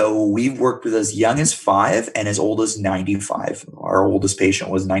 So we've worked with as young as 5 and as old as 95. Our oldest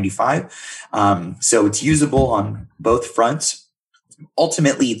patient was 95. So it's usable on both fronts.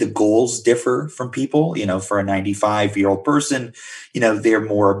 Ultimately, the goals differ from people. For a 95-year-old person, they're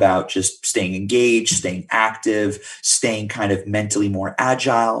more about just staying engaged, staying active, staying kind of mentally more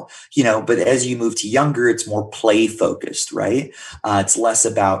agile, but as you move to younger, it's more play focused, right? It's less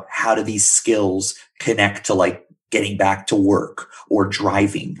about how do these skills connect to getting back to work or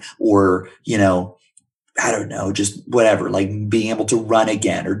driving or, I don't know, just whatever, being able to run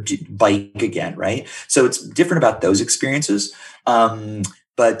again or bike again, right? So it's different about those experiences. And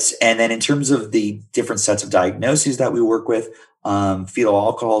then in terms of the different sets of diagnoses that we work with, fetal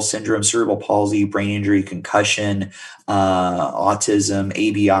alcohol syndrome, cerebral palsy, brain injury, concussion, autism,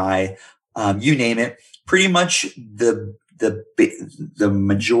 ABI, you name it, pretty much the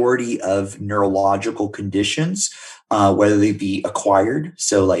majority of neurological conditions, whether they be acquired,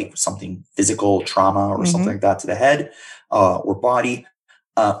 so something physical, trauma or something like that to the head or body,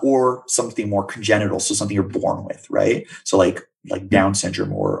 or something more congenital, so something you're born with, right? So like Down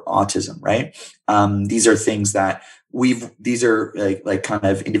syndrome or autism, right? These are things that these are kind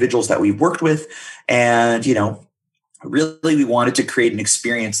of individuals that we've worked with, and really we wanted to create an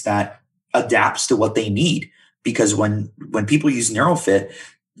experience that adapts to what they need. Because when people use NeuroFit,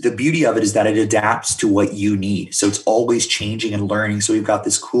 the beauty of it is that it adapts to what you need. So it's always changing and learning. So we've got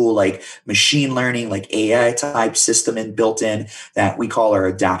this cool like machine learning, like AI type system built in that we call our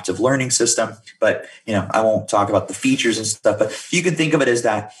adaptive learning system. But, I won't talk about the features and stuff, but you can think of it as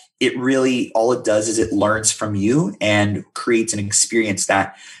that it really, all it does is it learns from you and creates an experience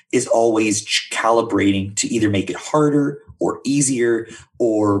that is always calibrating to either make it harder or easier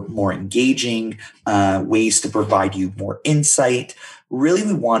or more engaging, ways to provide you more insight. Really,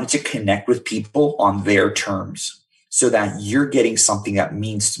 we wanted to connect with people on their terms so that you're getting something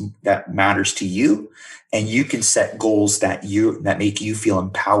that matters to you, and you can set goals that make you feel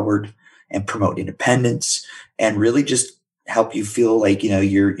empowered and promote independence, and really just help you feel like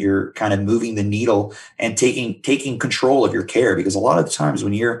you're kind of moving the needle and taking control of your care. Because a lot of the times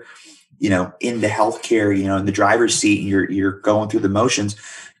when you're in the healthcare, in the driver's seat, and you're going through the motions,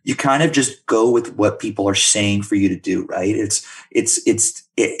 you kind of just go with what people are saying for you to do, right?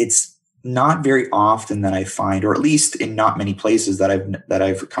 It's not very often that I find, or at least in not many places that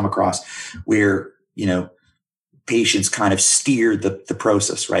I've come across, where patients kind of steer the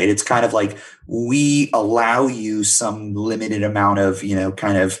process, right? It's kind of like, we allow you some limited amount of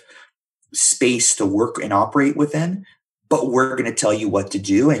kind of space to work and operate within, but we're going to tell you what to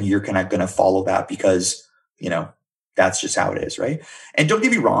do, and you're kind of going to follow that because that's just how it is, right? And don't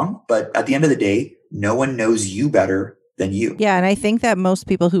get me wrong, but at the end of the day, no one knows you better than you. Yeah, and I think that most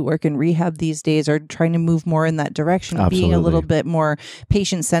people who work in rehab these days are trying to move more in that direction of being a little bit more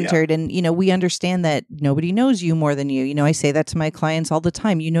patient-centered. Yeah. And, we understand that nobody knows you more than you. I say that to my clients all the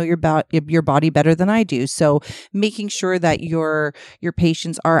time. You know your body better than I do. So making sure that your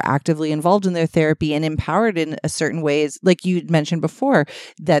patients are actively involved in their therapy and empowered in a certain ways, like you mentioned before,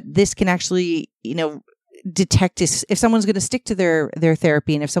 that this can actually, detect if someone's going to stick to their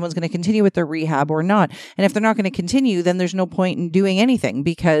therapy, and if someone's going to continue with their rehab or not. And if they're not going to continue, then there's no point in doing anything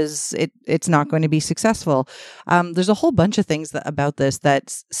because it's not going to be successful. There's a whole bunch of things about this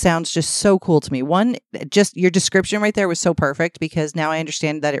that sounds just so cool to me. One, just your description right there was so perfect, because now I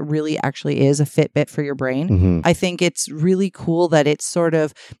understand that it really actually is a Fitbit for your brain. Mm-hmm. I think it's really cool that it's sort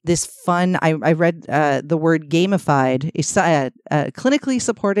of this fun, I read the word gamified, clinically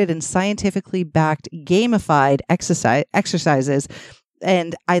supported and scientifically backed gamified exercises.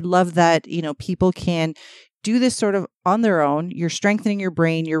 And I love that, people can do this sort of on their own. You're strengthening your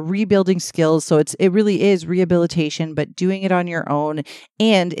brain, you're rebuilding skills. So it really is rehabilitation, but doing it on your own.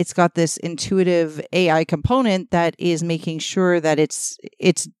 And it's got this intuitive AI component that is making sure that it's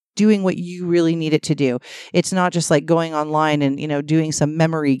doing what you really need it to do. It's not just like going online and, doing some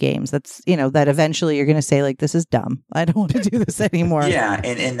memory games. That's, that eventually you're going to say like, this is dumb. I don't want to do this anymore. Yeah.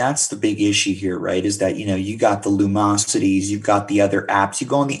 And that's the big issue here, right? Is that, you got the Lumosities, you've got the other apps. You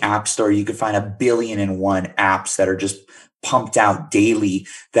go on the App Store, you can find 1,000,000,001 apps that are just pumped out daily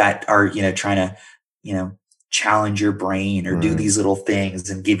that are, trying to, challenge your brain or do these little things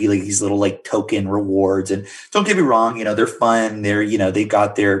and give you like these little like token rewards. And don't get me wrong, they're fun. They're, they've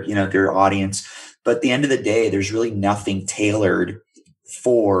got their, their audience, but at the end of the day, there's really nothing tailored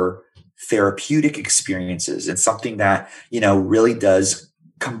for therapeutic experiences. It's something that, really does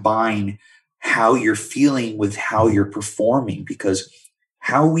combine how you're feeling with how you're performing, because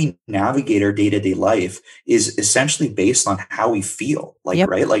how we navigate our day-to-day life is essentially based on how we feel,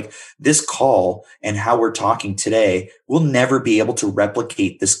 right? Like this call and how we're talking today, we'll never be able to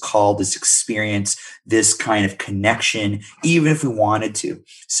replicate this call, this experience, this kind of connection, even if we wanted to.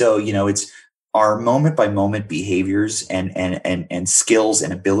 So, it's our moment by moment behaviors and skills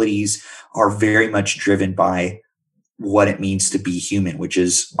and abilities are very much driven by what it means to be human, which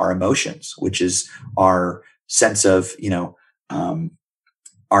is our emotions, which is our sense of,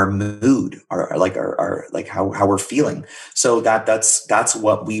 our mood, our how we're feeling. So that's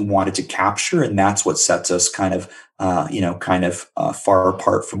what we wanted to capture, and that's what sets us kind of far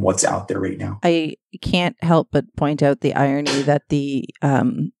apart from what's out there right now. I can't help but point out the irony that the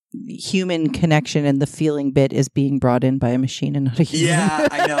human connection and the feeling bit is being brought in by a machine and not a human. Yeah,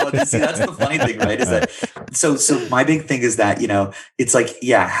 I know. That's the funny thing, right? Is that so my big thing is that it's like,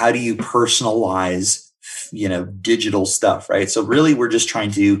 how do you personalize digital stuff, right? So really we're just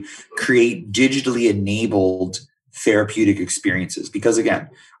trying to create digitally enabled therapeutic experiences, because again,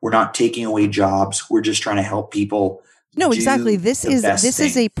 we're not taking away jobs. We're just trying to help people. No, exactly. This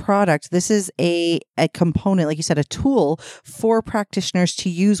is a product. This is a component, like you said, a tool for practitioners to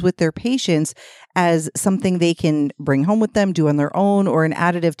use with their patients as something they can bring home with them, do on their own, or an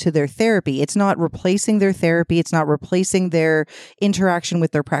additive to their therapy. It's not replacing their therapy. It's not replacing their interaction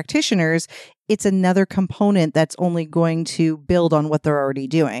with their practitioners. it's another component that's only going to build on what they're already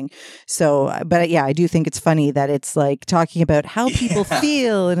doing. So, but yeah, I do think it's funny that it's like talking about how people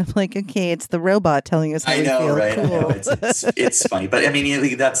feel, and I'm like, okay, it's the robot telling us how we feel. Right? Cool. I know, it's funny, but I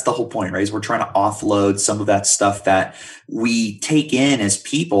mean, that's the whole point, right? Is we're trying to offload some of that stuff that we take in as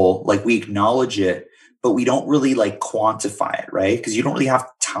people, like we acknowledge it, but we don't really like quantify it, right? Because you don't really have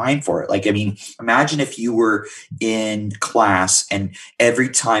time for it. Like, I mean, imagine if you were in class and every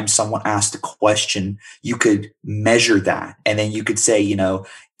time someone asked a question, you could measure that. And then you could say, you know,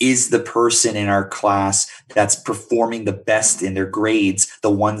 is the person in our class that's performing the best in their grades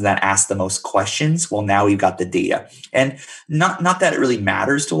the ones that ask the most questions? Well, now we've got the data. And not that it really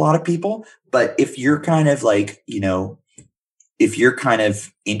matters to a lot of people, but if you're kind of like, you know, if you're kind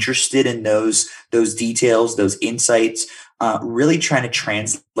of interested in those details, those insights, really trying to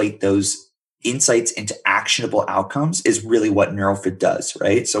translate those insights into actionable outcomes is really what NeuroFit does,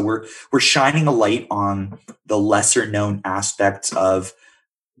 right? So we're shining a light on the lesser known aspects of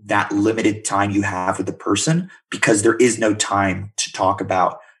that limited time you have with the person, because there is no time to talk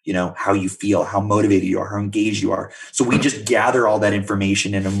about, you know, how you feel, how motivated you are, how engaged you are. So we just gather all that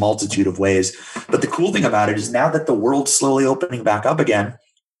information in a multitude of ways. But the cool thing about it is now that the world's slowly opening back up again,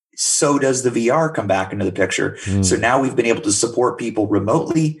 so does the VR come back into the picture. So now we've been able to support people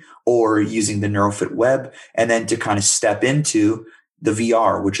remotely or using the NeuroFit web, and then to kind of step into the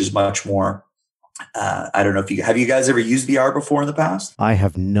VR, which is much more I don't know if you guys ever used VR before in the past? I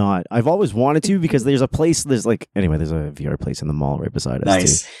have not. I've always wanted to, because there's a VR place in the mall right beside us.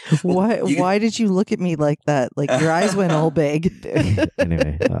 Nice. Too. Why did you look at me like that? Like your eyes went all big.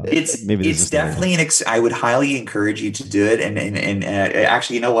 Anyway, it's definitely I would highly encourage you to do it. And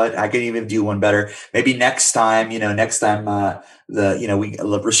actually, you know what? I can even do one better. Maybe next time, the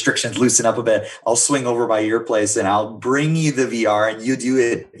restrictions loosen up a bit, I'll swing over by your place and I'll bring you the VR and you do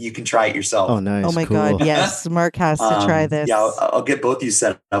it. You can try it yourself. Oh, nice. Oh my cool. God. Yes. Mark has to try this. Yeah. I'll get both of you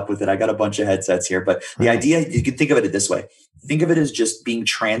set up with it. I got a bunch of headsets here, but the idea, you can think of it this way. Think of it as just being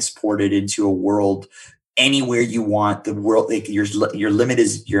transported into a world anywhere you want. The world, like your limit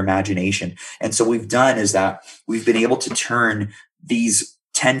is your imagination. And so what we've done is that we've been able to turn these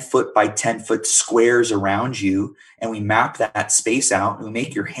 10-foot by 10-foot squares around you, and we map that space out, and we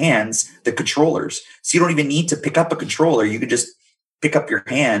make your hands the controllers. So you don't even need to pick up a controller. You can just pick up your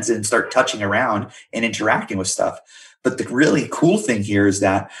hands and start touching around and interacting with stuff. But the really cool thing here is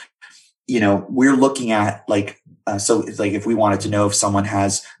that, you know, we're looking at so it's like if we wanted to know if someone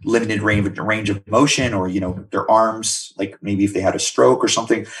has limited range of motion, or, you know, their arms, like maybe if they had a stroke or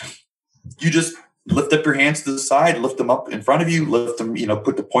something, you just lift up your hands to the side, lift them up in front of you, lift them, you know,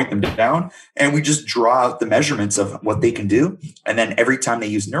 point them down. And we just draw out the measurements of what they can do. And then every time they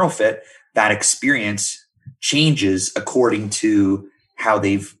use NeuroFit, that experience changes according to how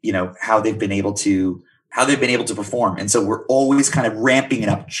they've been able to perform. And so we're always kind of ramping it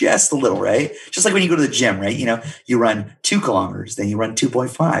up just a little, right? Just like when you go to the gym, right? You know, you run 2 kilometers, then you run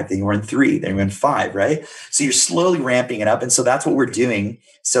 2.5, then you run 3, then you run 5, right? So you're slowly ramping it up. And so that's what we're doing,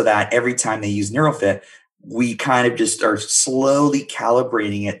 so that every time they use NeuroFit, we kind of just are slowly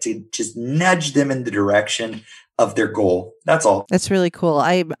calibrating it to just nudge them in the direction of their goal. That's all. That's really cool.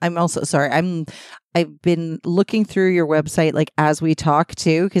 I'm also sorry. I've been looking through your website like as we talk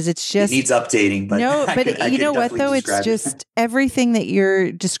too, because it's just it needs updating. But no, but you know what though? It's just everything that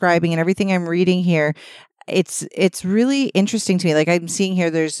you're describing and everything I'm reading here. It's really interesting to me. Like I'm seeing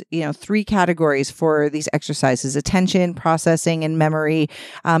here, there's 3 categories for these exercises: attention, processing, and memory.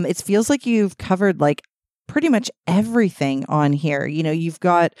 It feels like you've covered like pretty much everything on here. You know, you've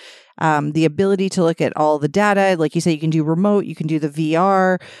got the ability to look at all the data. Like you say, you can do remote, you can do the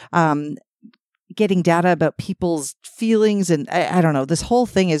VR, getting data about people's feelings. And I don't know, this whole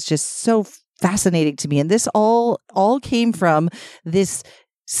thing is just so fascinating to me. And this all came from this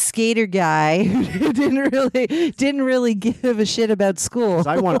skater guy who didn't really give a shit about school.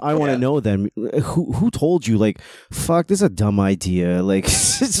 I want to know then, who told you, like, fuck, this is a dumb idea, like,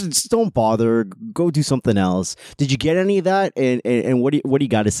 just don't bother, go do something else? Did you get any of that? And what do you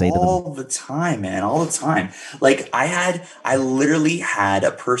got to say to them? All the time, man, all the time. Like I literally had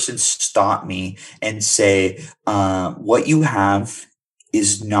a person stop me and say, what you have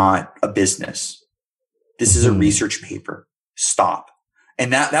is not a business. This is a research paper. Stop.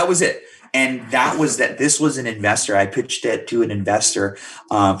 And that was it. And that was that. This was an investor. I pitched it to an investor.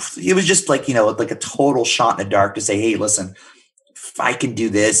 It was just like, like a total shot in the dark to say, hey, listen, if I can do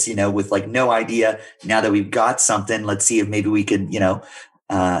this, with like no idea, now that we've got something, let's see if maybe we can,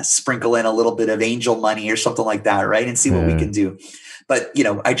 sprinkle in a little bit of angel money or something like that. Right. And see what we can do. But,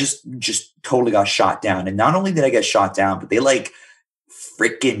 I just totally got shot down. And not only did I get shot down, but they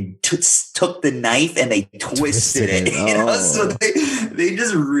freaking took the knife and they twisted it. You know, so they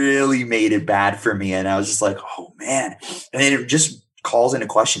just really made it bad for me. And I was just like, oh man. And then it just calls into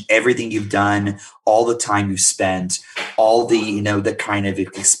question everything you've done, all the time you've spent, all the, you know, the kind of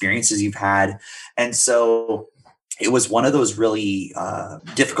experiences you've had. And so it was one of those really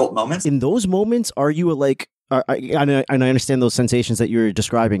difficult moments. In those moments, are you like, and I understand those sensations that you're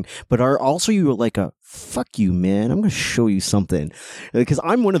describing, but are also you like a fuck you, man? I'm going to show you something, because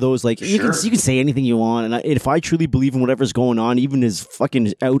I'm one of those like you can say anything you want, and if I truly believe in whatever's going on, even as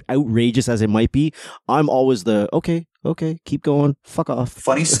fucking outrageous as it might be, I'm always the okay, keep going, fuck off.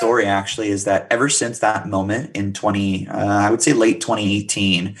 Funny story actually is that ever since that moment in I would say late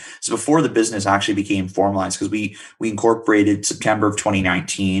 2018, so before the business actually became formalized, because we incorporated September of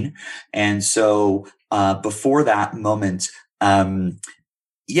 2019, and so before that moment,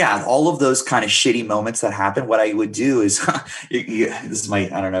 all of those kind of shitty moments that happen, what I would do is, this is I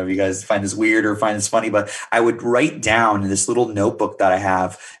don't know if you guys find this weird or find this funny, but I would write down in this little notebook that I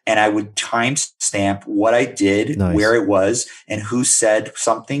have, and I would timestamp what I did, where it was, and who said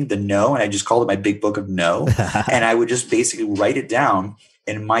something, the no, and I just called it my big book of no. And I would just basically write it down.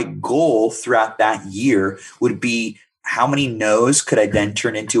 And my goal throughout that year would be, how many no's could I then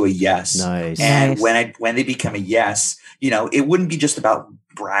turn into a yes? Nice. And when they become a yes, you know, it wouldn't be just about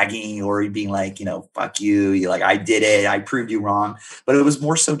bragging or being like, you know, fuck you. You're like, I did it. I proved you wrong. But it was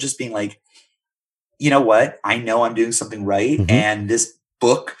more so just being like, you know what? I know I'm doing something right. Mm-hmm. And this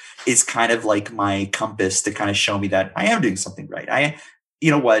book is kind of like my compass to kind of show me that I am doing something right. You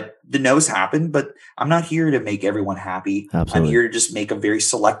know what? The no's happen, but I'm not here to make everyone happy. Absolutely. I'm here to just make a very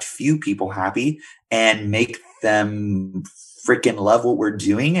select few people happy and make them freaking love what we're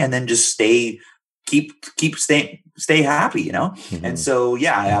doing, and then just stay happy, you know? Mm-hmm. And so,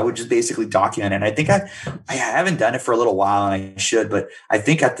 I would just basically document it. And I think I haven't done it for a little while, and I should, but I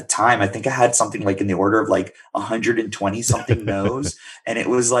think at the time, I had something like in the order of like 120 something no's. And it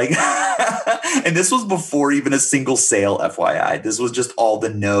was like, and this was before even a single sale, FYI. This was just all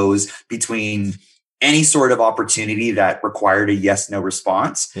the no's between any sort of opportunity that required a yes, no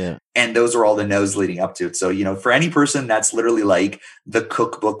response. Yeah. And those are all the no's leading up to it. So, you know, for any person, that's literally like the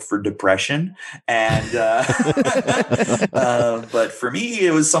cookbook for depression. And, but for me,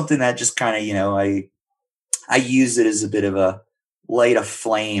 it was something that just kind of, you know, I use it as a bit of a light a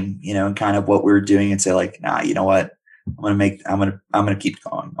flame, you know, and kind of what we were doing, and say like, nah, you know what? I'm going to keep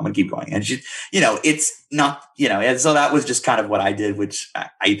going. I'm going to keep going. And just, you know, it's not, you know, and so that was just kind of what I did, which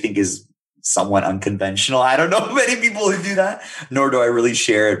I think is somewhat unconventional. I don't know many people who do that, nor do I really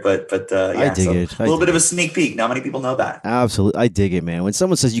share it, but I dig it. A little bit of a sneak peek. Not many people know that. Absolutely. I dig it, man. When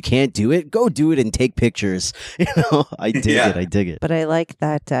someone says you can't do it, go do it and take pictures. You know, I dig it. I dig it. But I like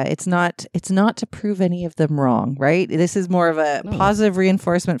that it's not to prove any of them wrong, right? This is more of a positive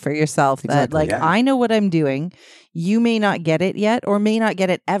reinforcement for yourself that I know what I'm doing. You may not get it yet, or may not get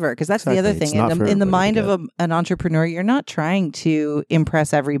it ever, because that's the other thing. In the mind of an entrepreneur, you're not trying to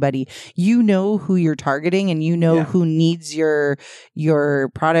impress everybody. You know who you're targeting, and you know who needs your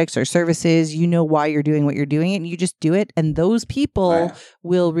products or services. You know why you're doing what you're doing, and you just do it. And those people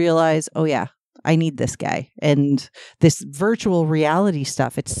will realize, oh yeah, I need this guy. And this virtual reality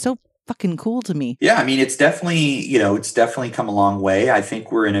stuff, it's so fucking cool to me. Yeah, I mean, it's definitely come a long way. I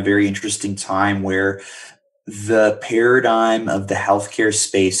think we're in a very interesting time where the paradigm of the healthcare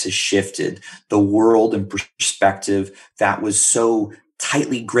space has shifted. The world and perspective that was so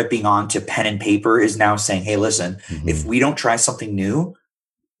tightly gripping onto pen and paper is now saying, hey, listen, if we don't try something new,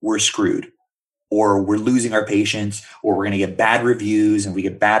 we're screwed, or we're losing our patients, or we're going to get bad reviews, and we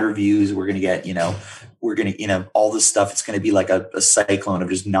get bad reviews, we're going to get, all this stuff. It's going to be like a cyclone of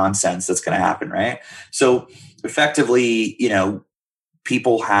just nonsense that's going to happen. Right. So effectively, you know,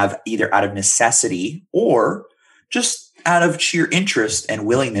 people have either out of necessity or just out of sheer interest and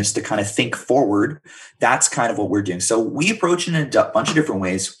willingness to kind of think forward. That's kind of what we're doing. So we approach it in a bunch of different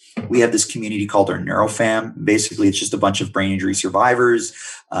ways. We have this community called our NeuroFam. Basically, it's just a bunch of brain injury survivors,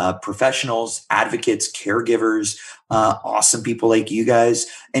 professionals, advocates, caregivers, awesome people like you guys,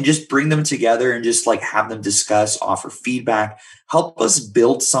 and just bring them together and just like have them discuss, offer feedback, help us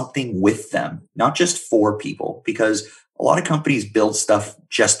build something with them, not just for people, because a lot of companies build stuff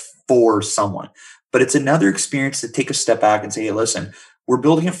just for someone, but it's another experience to take a step back and say, hey, listen, we're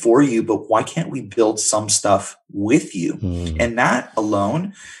building it for you, but why can't we build some stuff with you? And that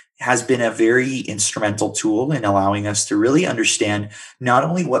alone has been a very instrumental tool in allowing us to really understand not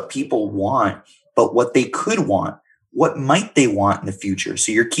only what people want, but what they could want. What might they want in the future?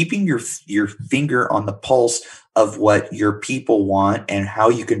 So you're keeping your finger on the pulse of what your people want and how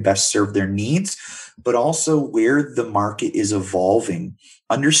you can best serve their needs, but also where the market is evolving,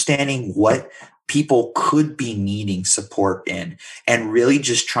 understanding what people could be needing support in, and really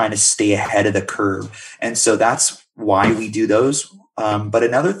just trying to stay ahead of the curve. And so that's why we do those. But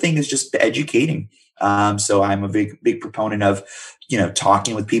another thing is just educating. So I'm a big proponent of,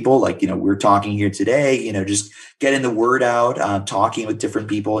 talking with people like, we're talking here today, just getting the word out, talking with different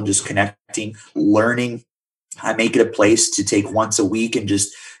people and just connecting, learning. I make it a place to take once a week and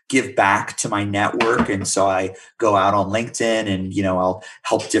just give back to my network. And so I go out on LinkedIn and, I'll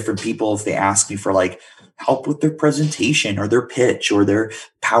help different people if they ask me for like help with their presentation or their pitch or their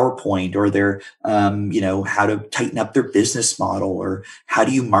PowerPoint or their, how to tighten up their business model or how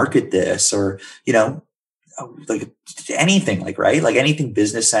do you market this or, like anything like anything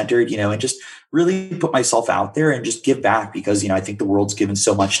business centered, and just really put myself out there and just give back because, I think the world's given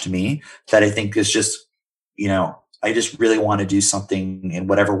so much to me that I think is just, I just really want to do something in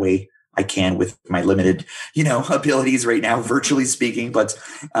whatever way I can with my limited, abilities right now, virtually speaking. But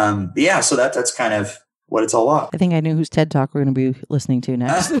so that's kind of what it's all about. I think I knew whose TED Talk we're going to be listening to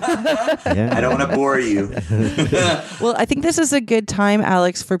next. I don't want to bore you. Well, I think this is a good time,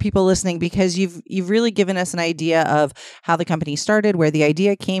 Alex, for people listening because you've really given us an idea of how the company started, where the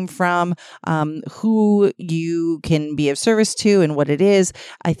idea came from, who you can be of service to, and what it is.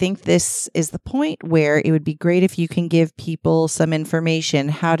 I think this is the point where it would be great if you can give people some information,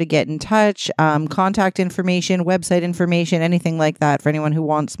 how to get in touch, contact information, website information, anything like that for anyone who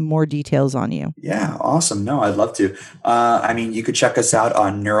wants more details on you. Yeah, awesome. No, I'd love to. You could check us out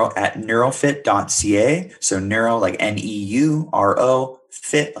on at neurofit.ca. So neuro like NEURO,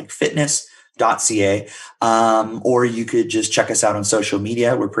 fit like fitness.ca. Or you could just check us out on social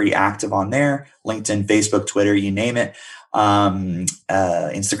media. We're pretty active on there. LinkedIn, Facebook, Twitter, you name it.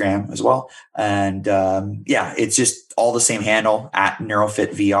 Instagram as well. And it's just all the same handle at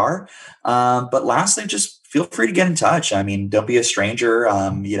NeuroFitVR. But lastly, just feel free to get in touch. I mean, don't be a stranger. I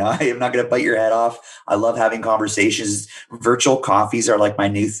am not going to bite your head off. I love having conversations. Virtual coffees are like my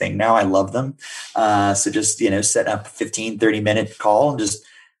new thing now. I love them. So just, set up a 15, 30-minute call and just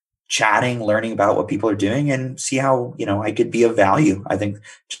chatting, learning about what people are doing and see how, I could be of value. I think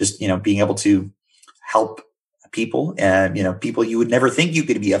just, being able to help people and, people you would never think you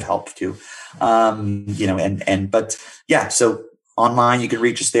could be of help to, so online, you can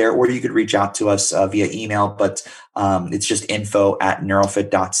reach us there, or you could reach out to us via email, but it's just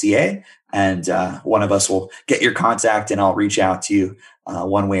info@neurofit.ca. And one of us will get your contact and I'll reach out to you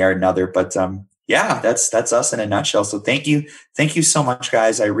one way or another. But that's us in a nutshell. So thank you. Thank you so much,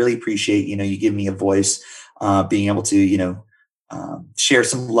 guys. I really appreciate, you give me a voice, being able to, share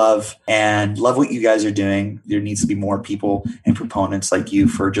some love and love what you guys are doing. There needs to be more people and proponents like you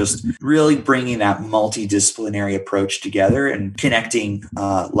for just really bringing that multidisciplinary approach together and connecting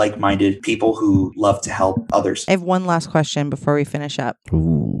like-minded people who love to help others. I have one last question before we finish up.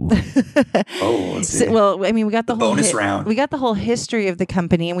 Ooh. Let's see. We got the whole bonus round. We got the whole history of the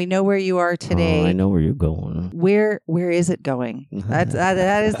company, and we know where you are today. I know where you're going. Where is it going?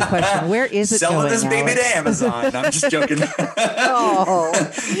 That is the question. Where is it Selling going? Selling this baby to Amazon. I'm just joking.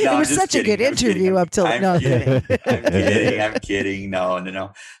 It was such a good interview up till I'm kidding.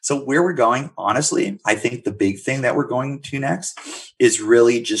 No. So where we're going, honestly, I think the big thing that we're going to next is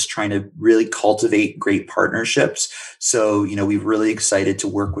really just trying to really cultivate great partnerships. So, we're really excited to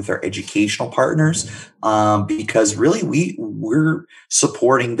work with our educational partners because really we're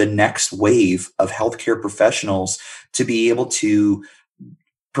supporting the next wave of healthcare professionals to be able to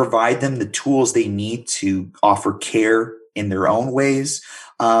provide them the tools they need to offer care in their own ways,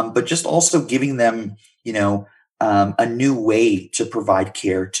 but just also giving them, a new way to provide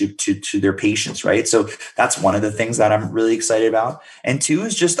care to their patients, right? So that's one of the things that I'm really excited about. And two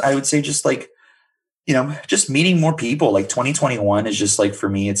is just, I would say, just like, just meeting more people. Like 2021 is just like, for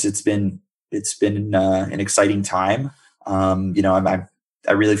me, it's been an exciting time. I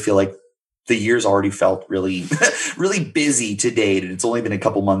really feel like the year's already felt really, really busy to date, and it's only been a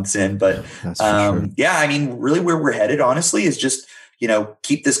couple months in. But sure. Really where we're headed, honestly, is just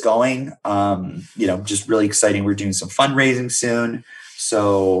keep this going. Just really exciting. We're doing some fundraising soon,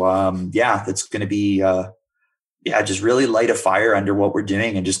 so that's going to be just really light a fire under what we're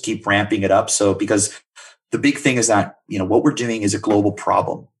doing and just keep ramping it up. So because the big thing is that what we're doing is a global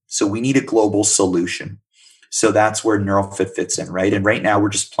problem, so we need a global solution. So that's where NeuroFit fits in, right? And right now we're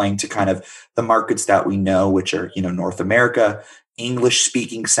just playing to kind of the markets that we know, which are, North America, English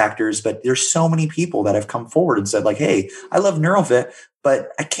speaking sectors. But there's so many people that have come forward and said like, hey, I love NeuroFit,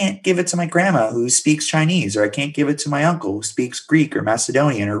 but I can't give it to my grandma who speaks Chinese, or I can't give it to my uncle who speaks Greek or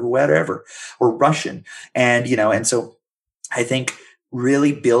Macedonian or whatever, or Russian. And, and so I think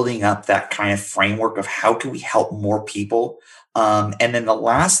really building up that kind of framework of how can we help more people. And then the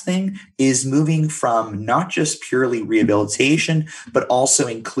last thing is moving from not just purely rehabilitation, but also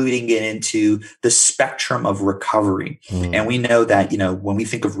including it into the spectrum of recovery. And we know that, when we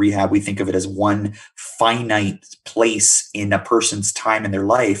think of rehab, we think of it as one finite place in a person's time in their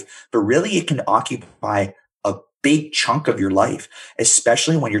life, but really it can occupy a big chunk of your life,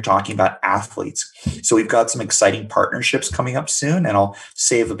 especially when you're talking about athletes. So we've got some exciting partnerships coming up soon, and I'll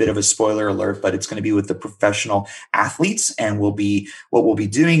save a bit of a spoiler alert, but it's going to be with the professional athletes. And what we'll be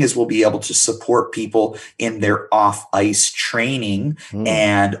doing is we'll be able to support people in their off ice training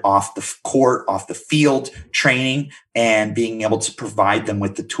and off the court, off the field training, and being able to provide them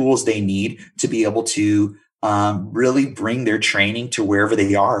with the tools they need to be able to really bring their training to wherever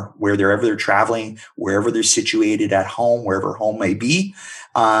they are, wherever they're traveling, wherever they're situated at home, wherever home may be,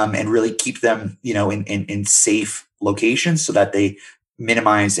 and really keep them, in safe locations so that they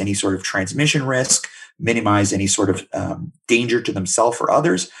minimize any sort of transmission risk, minimize any sort of danger to themselves or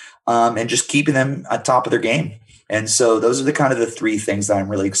others, and just keeping them at top of their game. And so those are the three things that I'm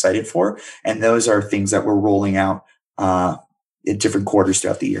really excited for. And those are things that we're rolling out in different quarters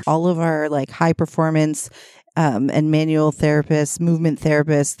throughout the year. All of our high performance and manual therapists, movement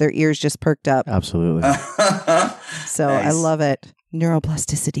therapists, their ears just perked up. Absolutely. So Nice. I love it.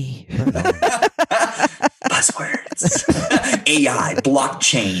 Neuroplasticity. Buzzwords. AI,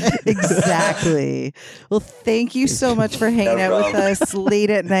 blockchain. Exactly. Well, thank you so much for hanging No out with problem. us late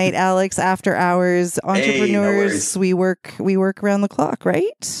at night, Alex. After hours, entrepreneurs, worries. we work around the clock,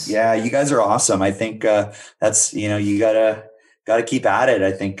 right? Yeah, you guys are awesome. I think that's you gotta keep at it.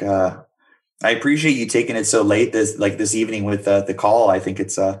 I think I appreciate you taking it so late this evening with the call. I think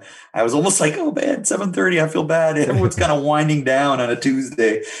it's I was almost like, oh man, 7:30. I feel bad. Everyone's kind of winding down on a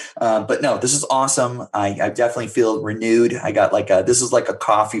Tuesday, but no, this is awesome. I definitely feel renewed. I got this is like a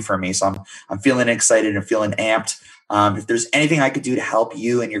coffee for me, so I'm feeling excited and feeling amped. If there's anything I could do to help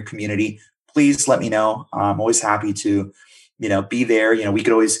you and your community, please let me know. I'm always happy to be there. We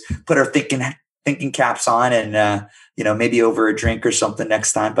could always put our thinking caps on and maybe over a drink or something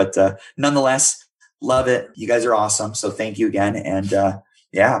next time, but nonetheless, love it. You guys are awesome. So thank you again. And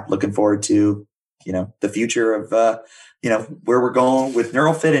looking forward to the future of where we're going with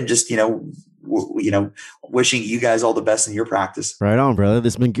NeuroFit, and just wishing you guys all the best in your practice. Right on, brother.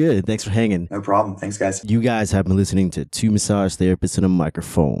 This has been good. Thanks for hanging. No problem. Thanks, guys. You guys have been listening to two massage therapists and a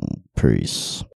microphone. Peace.